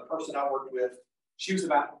a person I worked with, she was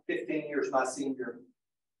about 15 years my senior,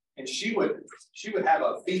 and she would have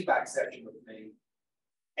a feedback session with me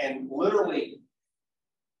and literally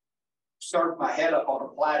serve my head up on a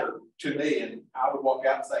platter to me, and I would walk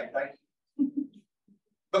out saying thank you.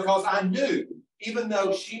 Because I knew, even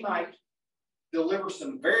though she might deliver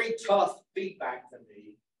some very tough feedback to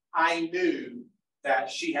me, I knew that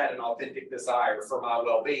she had an authentic desire for my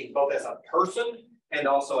well-being, both as a person and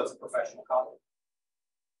also as a professional colleague.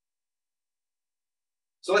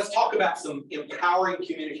 So let's talk about some empowering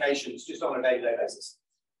communications just on a day-to-day basis.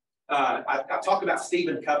 I talk about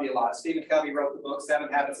Stephen Covey a lot. Stephen Covey wrote the book, 7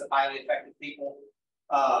 Habits of Highly Effective People.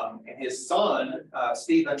 And his son,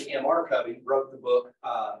 Stephen M.R. Covey, wrote the book,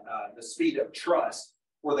 The Speed of Trust,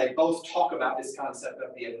 where they both talk about this concept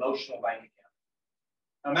of the emotional bank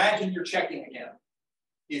account. Imagine your checking account.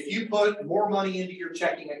 If you put more money into your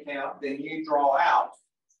checking account than you draw out,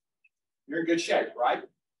 you're in good shape, right?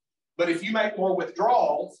 But if you make more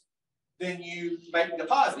withdrawals than you make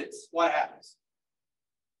deposits, what happens?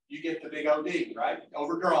 You get the big OD, right?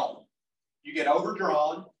 Overdrawn. You get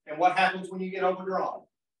overdrawn, and what happens when you get overdrawn?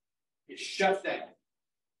 It shuts down.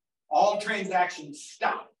 All transactions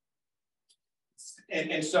stop.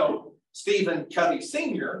 And so Stephen Covey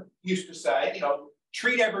Sr. used to say,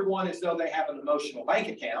 treat everyone as though they have an emotional bank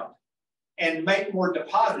account and make more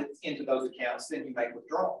deposits into those accounts than you make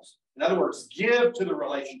withdrawals. In other words, give to the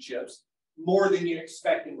relationships, more than you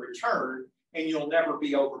expect in return, and you'll never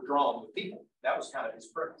be overdrawn with people. That was kind of his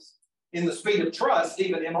premise. In The Speed of Trust,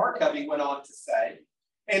 Stephen M. R. Covey went on to say,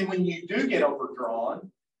 and when you do get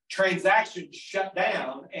overdrawn, transactions shut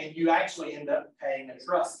down and you actually end up paying a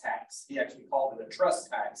trust tax. He actually called it a trust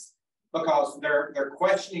tax because they're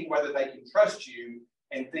questioning whether they can trust you,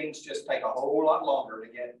 and things just take a whole lot longer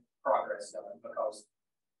to get progress done because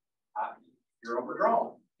you're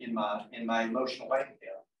overdrawn in my emotional bank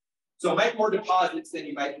account. So make more deposits than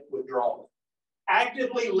you make withdrawals.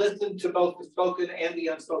 Actively listen to both the spoken and the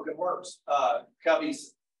unspoken words.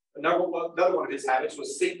 Covey's another one of his habits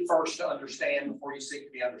was seek first to understand before you seek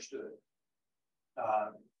to be understood.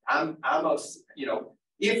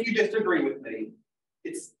 If you disagree with me,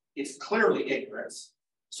 it's clearly ignorance.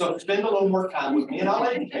 So spend a little more time with me and I'll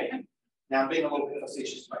educate you. Now I'm being a little bit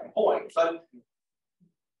facetious to make a point, but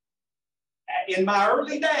in my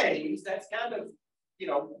early days, that's kind of,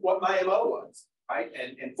 what my MO was, right?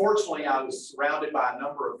 And fortunately, I was surrounded by a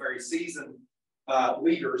number of very seasoned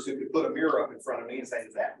leaders who could put a mirror up in front of me and say,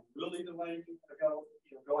 is that really the way you're going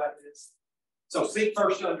to go at this? So seek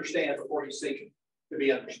first to understand before you seek to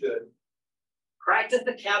be understood. Practice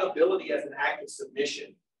accountability as an act of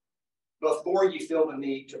submission before you feel the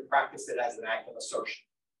need to practice it as an act of assertion.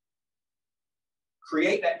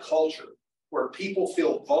 Create that culture where people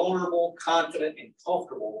feel vulnerable, confident, and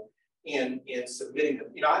comfortable in submitting them.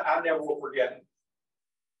 I never will forget.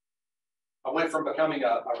 I went from becoming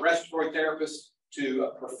a respiratory therapist to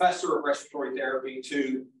a professor of respiratory therapy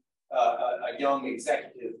to a young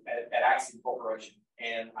executive at Axiom Corporation.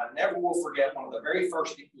 And I never will forget one of the very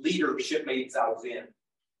first leadership meetings I was in.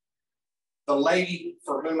 The lady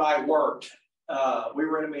for whom I worked, we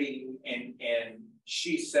were in a meeting and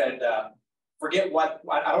she said, forget what,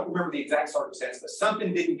 I don't remember the exact circumstance, but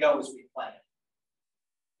something didn't go as we planned.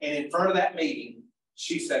 And in front of that meeting,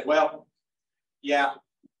 she said, well, yeah,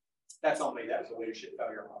 that's on me. That was a leadership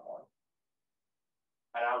failure on my part.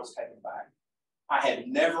 And I was taken back. I had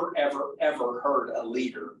never, ever, ever heard a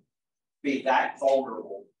leader be that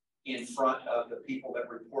vulnerable in front of the people that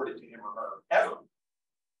reported to him or her, ever.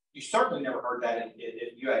 You certainly never heard that at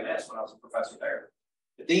UAMS when I was a professor there.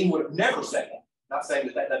 The dean would have never said that. Not saying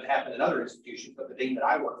that doesn't happen in other institutions, but the dean that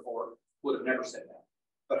I worked for would have never said that.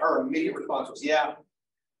 But her immediate response was, yeah,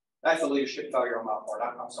 that's a leadership failure on my part.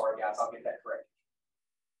 I'm sorry, guys, I'll get that correct.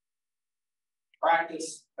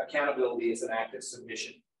 Practice accountability as an act of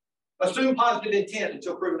submission. Assume positive intent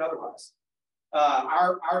until proven otherwise.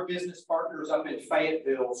 Our business partners up in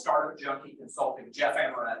Fayetteville, Startup Junkie Consulting, Jeff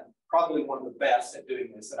Amarat, probably one of the best at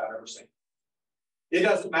doing this that I've ever seen. It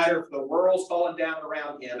doesn't matter if the world's falling down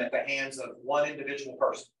around him at the hands of one individual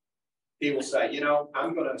person. He will say,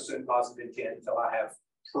 I'm going to assume positive intent until I have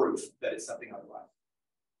proof that it's something otherwise.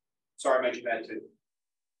 Sorry, I made you mad too.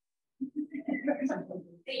 You're supposed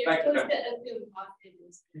to assume positive.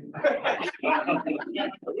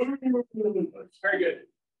 Very good.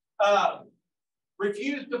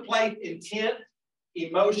 Refuse to place intent,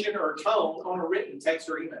 emotion, or tone on a written text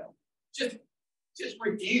or email. Just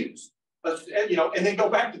refuse. And then go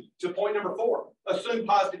back to point number 4. Assume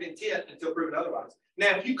positive intent until proven otherwise.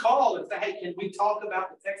 Now, if you call and say, hey, can we talk about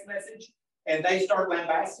the text message? And they start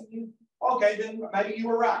lambasting you, okay, then maybe you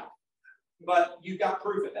were right. But you got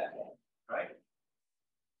proof at that point, right?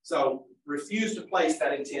 So refuse to place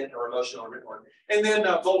that intent or emotion on a written word. And then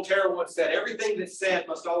Voltaire once said, everything that's said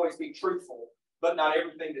must always be truthful, but not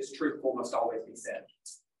everything that's truthful must always be said.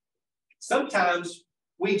 Sometimes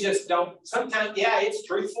we just don't, sometimes, yeah, it's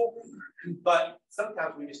truthful, but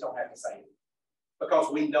sometimes we just don't have to say it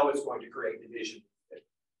because we know it's going to create division.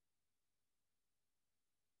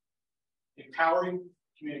 Empowering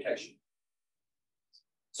communication.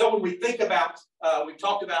 So when we think about, we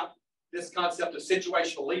talked about this concept of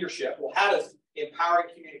situational leadership. Well, how does empowering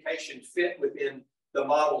communication fit within the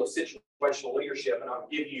model of situational leadership? And I'll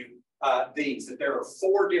give you these, that there are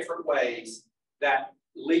 4 different ways that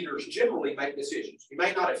leaders generally make decisions. You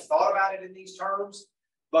may not have thought about it in these terms,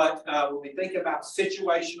 but when we think about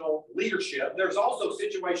situational leadership, there's also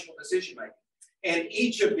situational decision making. And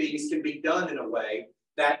each of these can be done in a way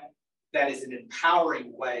that is an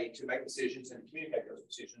empowering way to make decisions and communicate those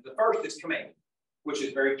decisions. The first is command, which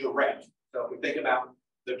is very direct. So if we think about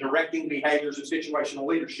the directing behaviors of situational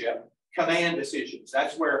leadership, command decisions.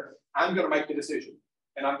 That's where I'm going to make the decision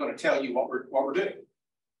and I'm going to tell you what we're doing.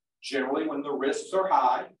 Generally, when the risks are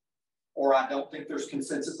high, or I don't think there's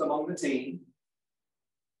consensus among the team,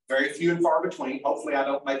 very few and far between. Hopefully, I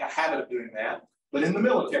don't make a habit of doing that. But in the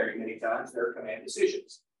military, many times, there are command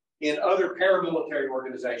decisions. In other paramilitary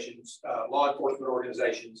organizations, law enforcement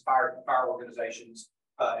organizations, fire organizations,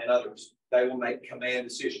 and others. They will make command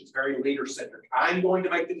decisions, very leader-centric. I'm going to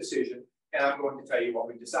make the decision, and I'm going to tell you what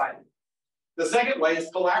we decided. The second way is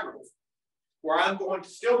collaborative, where I'm going to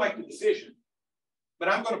still make the decision, but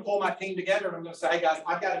I'm going to pull my team together, and I'm going to say, hey guys,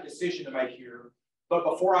 I've got a decision to make here, but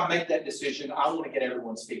before I make that decision, I want to get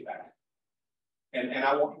everyone's feedback. And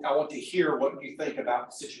I want to hear what you think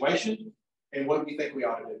about the situation and what you think we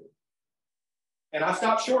ought to do. And I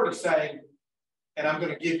stop short of saying, and I'm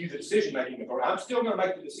going to give you the decision-making authority. I'm still going to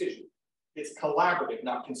make the decision. It's collaborative,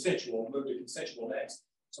 not consensual. We'll move to consensual next.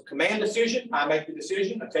 So command decision, I make the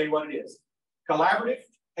decision. I tell you what it is. Collaborative,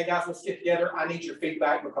 hey guys, let's get together. I need your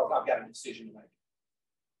feedback because I've got a decision to make.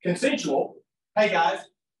 Consensual, hey guys,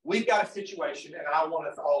 we've got a situation and I want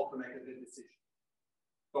us all to make a good decision.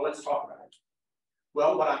 So let's talk about it.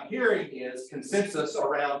 Well, what I'm hearing is consensus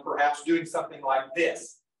around perhaps doing something like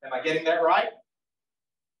this. Am I getting that right?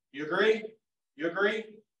 You agree? You agree?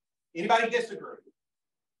 Anybody disagree?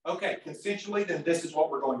 Okay, consensually, then this is what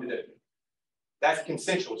we're going to do. That's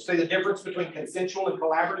consensual. See the difference between consensual and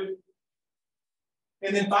collaborative?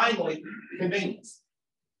 And then finally, convenience.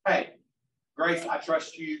 Hey, Grace, I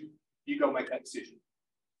trust you. You go make that decision.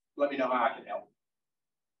 Let me know how I can help.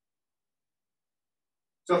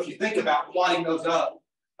 So if you think about plotting those up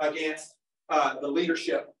against the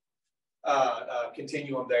leadership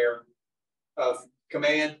continuum there of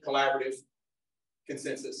command, collaborative,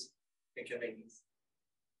 consensus, and convenience.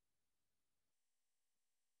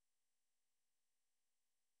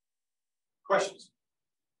 Questions?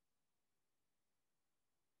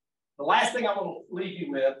 The last thing I want to leave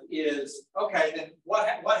you with is, okay, then what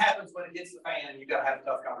happens when it hits the fan and you've got to have a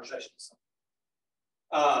tough conversation with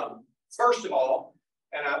someone? First of all,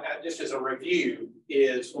 and just as a review,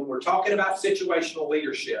 is when we're talking about situational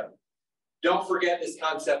leadership, don't forget this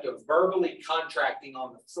concept of verbally contracting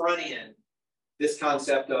on the front end, this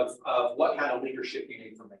concept of what kind of leadership you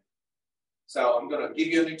need from me. So I'm going to give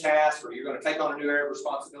you a new task, or you're going to take on a new area of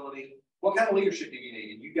responsibility. What kind of leadership do you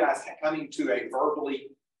need? And you guys coming to a verbally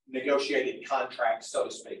negotiated contract, so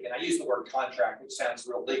to speak. And I use the word contract, which sounds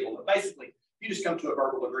real legal, but basically you just come to a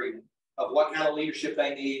verbal agreement of what kind of leadership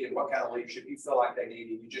they need and what kind of leadership you feel like they need,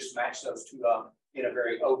 and you just match those two up in a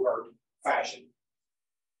very overt fashion.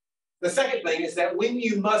 The second thing is that when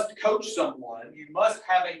you must coach someone, you must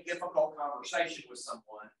have a difficult conversation with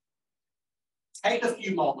someone. Take a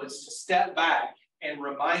few moments to step back and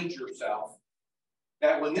remind yourself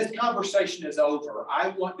that when this conversation is over, I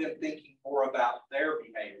want them thinking more about their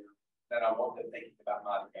behavior than I want them thinking about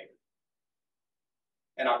my behavior.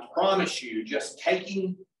 And I promise you, just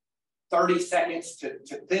taking 30 seconds to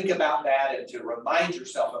think about that and to remind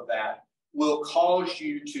yourself of that will cause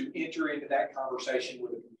you to enter into that conversation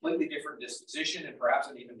with a completely different disposition and perhaps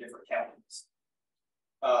an even different countenance.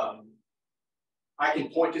 I can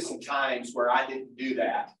point to some times where I didn't do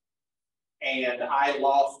that and I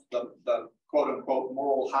lost the quote unquote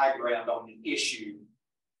moral high ground on the issue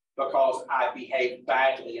because I behaved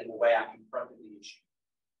badly in the way I confronted the issue.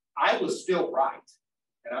 I was still right,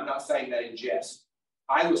 and I'm not saying that in jest.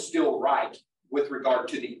 I was still right with regard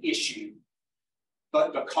to the issue,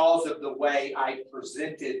 but because of the way I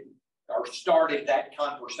presented or started that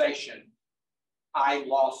conversation, I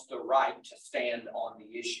lost the right to stand on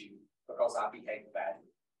the issue because I behaved badly.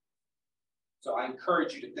 So I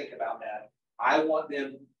encourage you to think about that. I want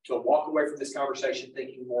them to walk away from this conversation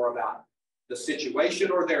thinking more about the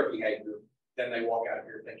situation or their behavior than they walk out of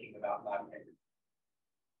here thinking about my behavior.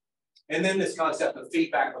 And then this concept of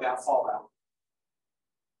feedback without fallout.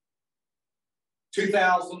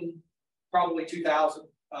 probably 2000,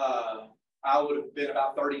 I would have been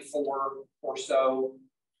about 34 or so,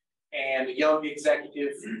 and a young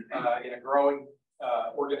executive in a growing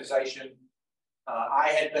organization. I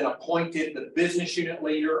had been appointed the business unit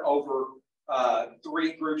leader over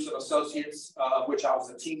 3 groups of associates, of which I was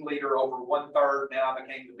a team leader over 1/3. Now I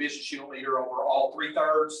became the business unit leader over all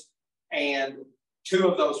 3/3. And 2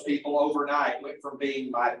 of those people overnight went from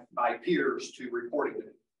being my peers to reporting to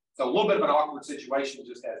me. So a little bit of an awkward situation,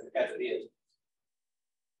 just as it is.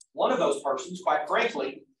 One of those persons, quite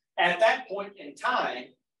frankly, at that point in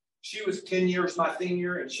time, she was 10 years my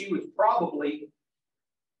senior, and she was probably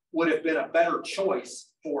would have been a better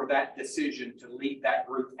choice for that decision to lead that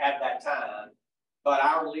group at that time. But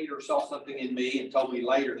our leader saw something in me and told me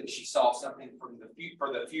later that she saw something for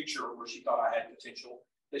the future where she thought I had potential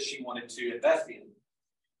that she wanted to invest in.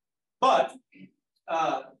 But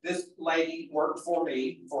this lady worked for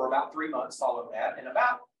me for about 3 months following that. And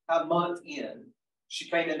about a month in, she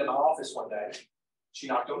came into my office one day. She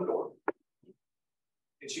knocked on the door.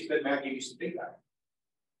 And she said, "May I give you some feedback?"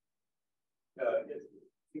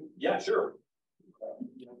 Yeah, sure.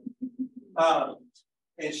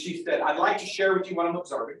 And she said, I'd like to share with you what I'm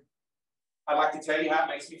observing. I'd like to tell you how it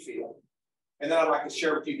makes me feel. And then I'd like to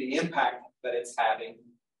share with you the impact that it's having.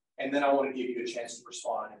 And then I want to give you a chance to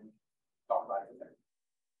respond and talk about it there.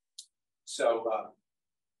 So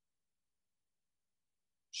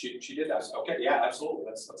she did that. Okay, yeah, absolutely.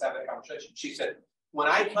 Let's have that conversation. She said, when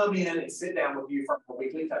I come in and sit down with you for a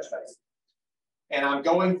weekly touch base, and I'm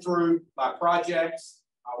going through my projects,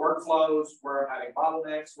 my workflows, where I'm having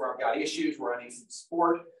bottlenecks, where I've got issues, where I need some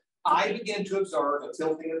support, I begin to observe a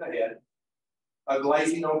tilting of the head, a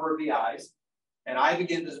glazing over of the eyes, and I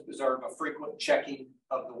begin to observe a frequent checking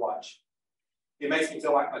of the watch. It makes me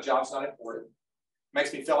feel like my job's not important. It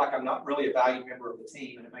makes me feel like I'm not really a valued member of the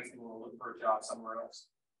team, and it makes me want to look for a job somewhere else.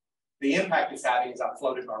 The impact it's having is I've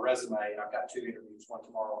floated my resume, and I've got 2 interviews, one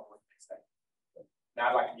tomorrow and one next day. Now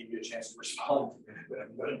I'd like to give you a chance to respond.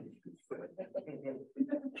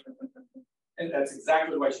 And that's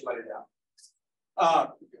exactly the way she laid it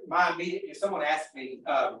out. If someone asked me,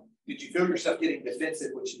 did you feel yourself getting defensive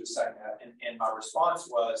when she was saying that? And my response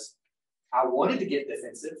was, I wanted to get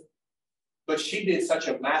defensive, but she did such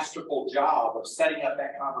a masterful job of setting up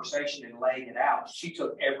that conversation and laying it out. She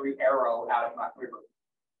took every arrow out of my quiver.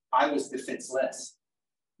 I was defenseless.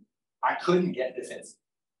 I couldn't get defensive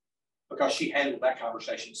because she handled that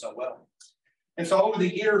conversation so well. And so over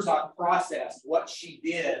the years, I've processed what she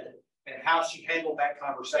did and how she handled that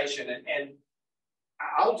conversation. And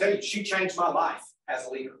I'll tell you, she changed my life as a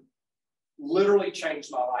leader. Literally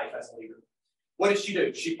changed my life as a leader. What did she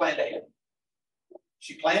do? She planned ahead.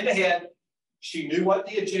 She planned ahead. She knew what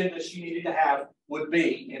the agenda she needed to have would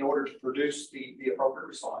be in order to produce the appropriate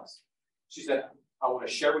response. She said, I want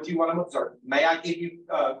to share with you what I'm observing. May I give you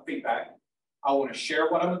feedback? I want to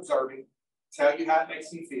share what I'm observing, tell you how it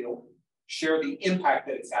makes me feel, share the impact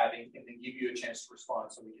that it's having, and then give you a chance to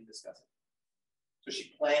respond so we can discuss it. So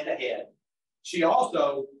she planned ahead. She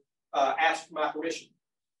also asked my permission.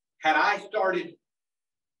 Had I started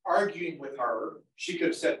arguing with her, she could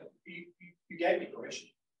have said, you gave me permission.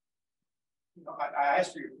 You know, I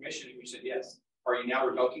asked for your permission and you said yes. Are you now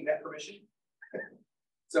revoking that permission?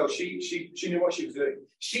 So she knew what she was doing.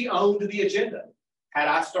 She owned the agenda. Had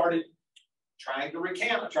I started trying to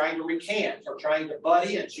recant, or trying to butt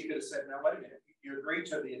in, she could have said, no, wait a minute, you agreed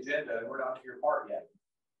to the agenda and we're not to your part yet.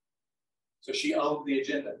 So she owned the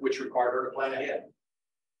agenda, which required her to plan ahead.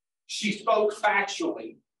 She spoke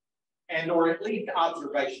factually and or at least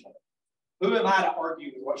observationally. Who am I to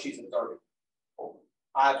argue with what she's observing?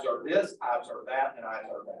 I observe this, I observe that, and I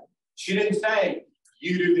observe that. She didn't say,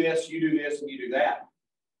 you do this, and you do that.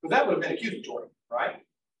 Because that would have been accusatory, right?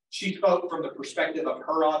 She spoke from the perspective of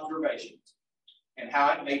her observations and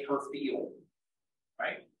how it made her feel,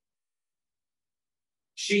 right?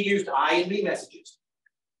 She used I and me messages.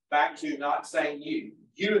 Back to not saying you.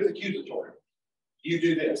 You is accusatory. You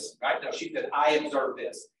do this, right? No, she said, I observe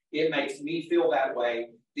this. It makes me feel that way.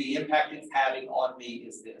 The impact it's having on me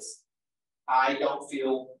is this. I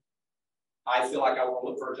feel like I want to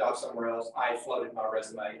look for a job somewhere else. I floated my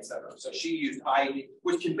resume, etc. So she used I,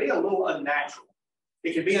 which can be a little unnatural.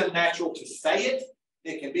 It can be unnatural to say it.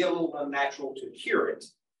 It can be a little unnatural to hear it,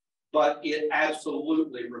 but it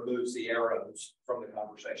absolutely removes the arrows from the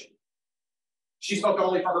conversation. She spoke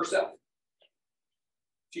only for herself.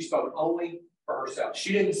 She spoke only for herself.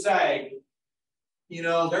 She didn't say, you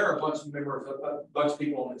know, there are a bunch of members, a bunch of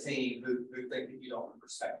people on the team who think that you don't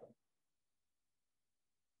respect them.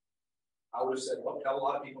 I would have said, well, tell a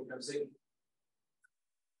lot of people to come see me.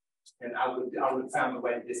 And I would have found a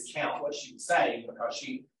way to discount what she was saying because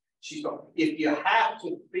she's going, if you have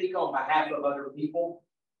to speak on behalf of other people,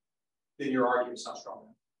 then your argument's not strong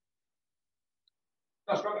enough.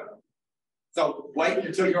 Not strong enough. So wait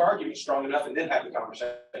until your argument's strong enough and then have the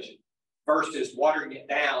conversation versus watering it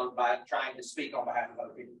down by trying to speak on behalf of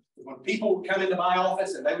other people. When people would come into my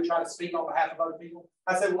office and they would try to speak on behalf of other people,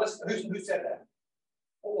 I said, well, who said that?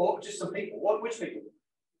 Well, just some people. Which people?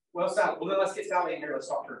 Well, Sally. Well, then let's get Sally in here. Let's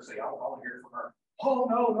talk to her and see. I want to hear it from her. Oh,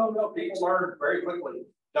 no. People learn very quickly.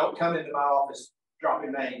 Don't come into my office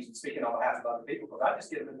dropping names and speaking on behalf of other people because I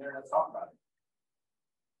just get them in there and let's talk about it.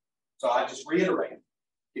 So I just reiterate.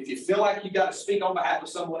 If you feel like you've got to speak on behalf of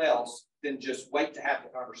someone else, then just wait to have the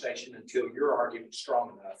conversation until your argument's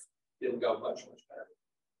strong enough. It'll go much, much better.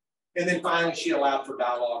 And then finally, she allowed for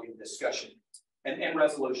dialogue and discussion and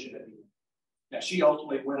resolution at the end. Now, she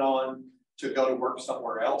ultimately went on to go to work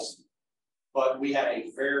somewhere else, but we had a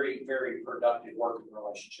very, very productive working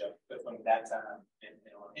relationship between that time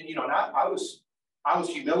and you know, and I was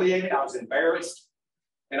humiliated. I was embarrassed.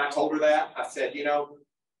 And I told her that. I said, you know,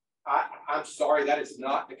 I'm sorry, that is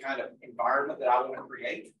not the kind of environment that I want to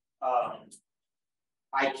create.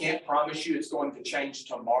 I can't promise you it's going to change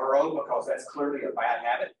tomorrow because that's clearly a bad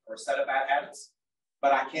habit or a set of bad habits.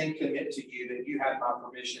 But I can commit to you that you have my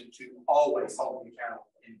permission to always hold me accountable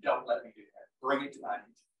and don't let me do that. Bring it to my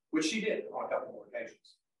attention, which she did on a couple more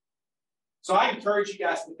occasions. So I encourage you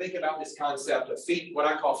guys to think about this concept of what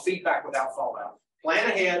I call feedback without fallout. Plan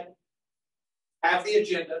ahead, have the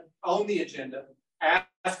agenda, own the agenda,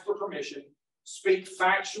 ask for permission, speak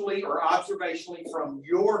factually or observationally from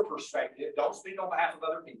your perspective. Don't speak on behalf of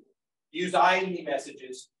other people. Use I and me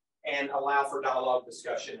messages and allow for dialogue,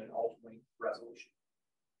 discussion, and ultimately resolution.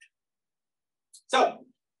 So,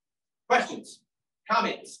 questions,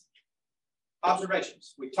 comments,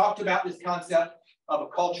 observations. We talked about this concept of a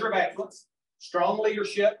culture of excellence, strong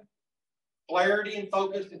leadership, clarity and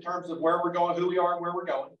focus in terms of where we're going, who we are, and where we're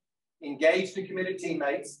going, engaged and committed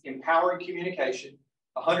teammates, empowering communication,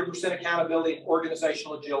 100% accountability and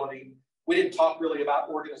organizational agility. We didn't talk really about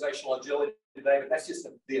organizational agility today, but that's just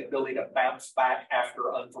the ability to bounce back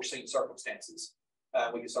after unforeseen circumstances.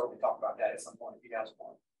 We can certainly talk about that at some point if you guys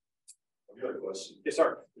want. I've got a question. Yes,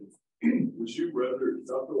 sir. Would you rather,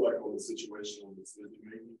 because I feel like on the situational decision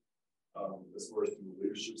making, as far as from a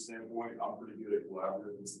leadership standpoint, I'm pretty good at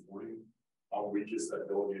collaborating and supporting. I'm weakest at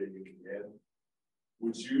delegating and command.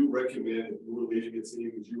 Would you recommend, if you were leading a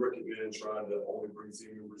team, would you recommend trying to only bring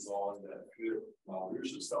team members on that fit my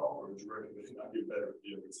leadership style, or would you recommend I get better at the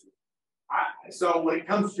team? So when it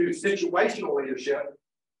comes to situational leadership,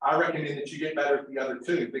 I recommend that you get better at the other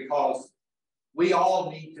two, because we all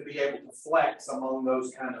need to be able to flex among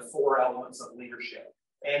those kind of 4 elements of leadership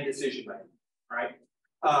and decision making, right?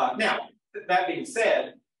 Now, that being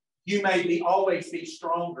said, you may always be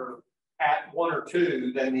stronger at 1 or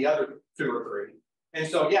 2 than the other 2 or 3. And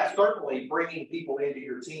so, yeah, certainly bringing people into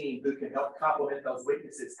your team who can help complement those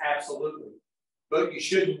weaknesses, absolutely. But you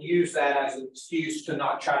shouldn't use that as an excuse to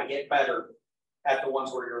not try to get better at the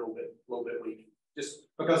ones where you're a little bit weak. Just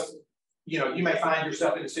because, you know, you may find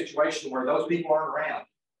yourself in a situation where those people aren't around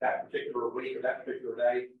that particular week or that particular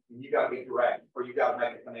day, and you got to be direct, or you got to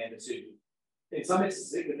make a command decision. In some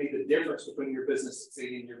instances, it could be the difference between your business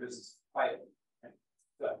succeeding and your business failing. Okay?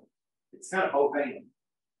 So it's kind of both ends.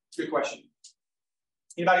 Good question.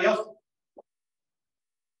 Anybody else?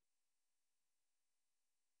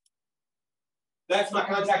 That's my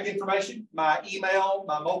contact information, my email,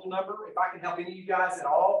 my mobile number. If I can help any of you guys at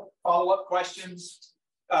all, follow-up questions,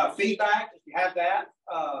 feedback, if you have that,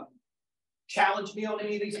 challenge me on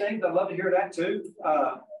any of these things. I'd love to hear that too.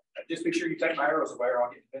 Just be sure you take my arrows away or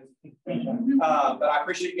I'll get defensive. But I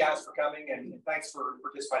appreciate you guys for coming, and thanks for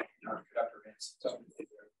participating in our introductory events. So.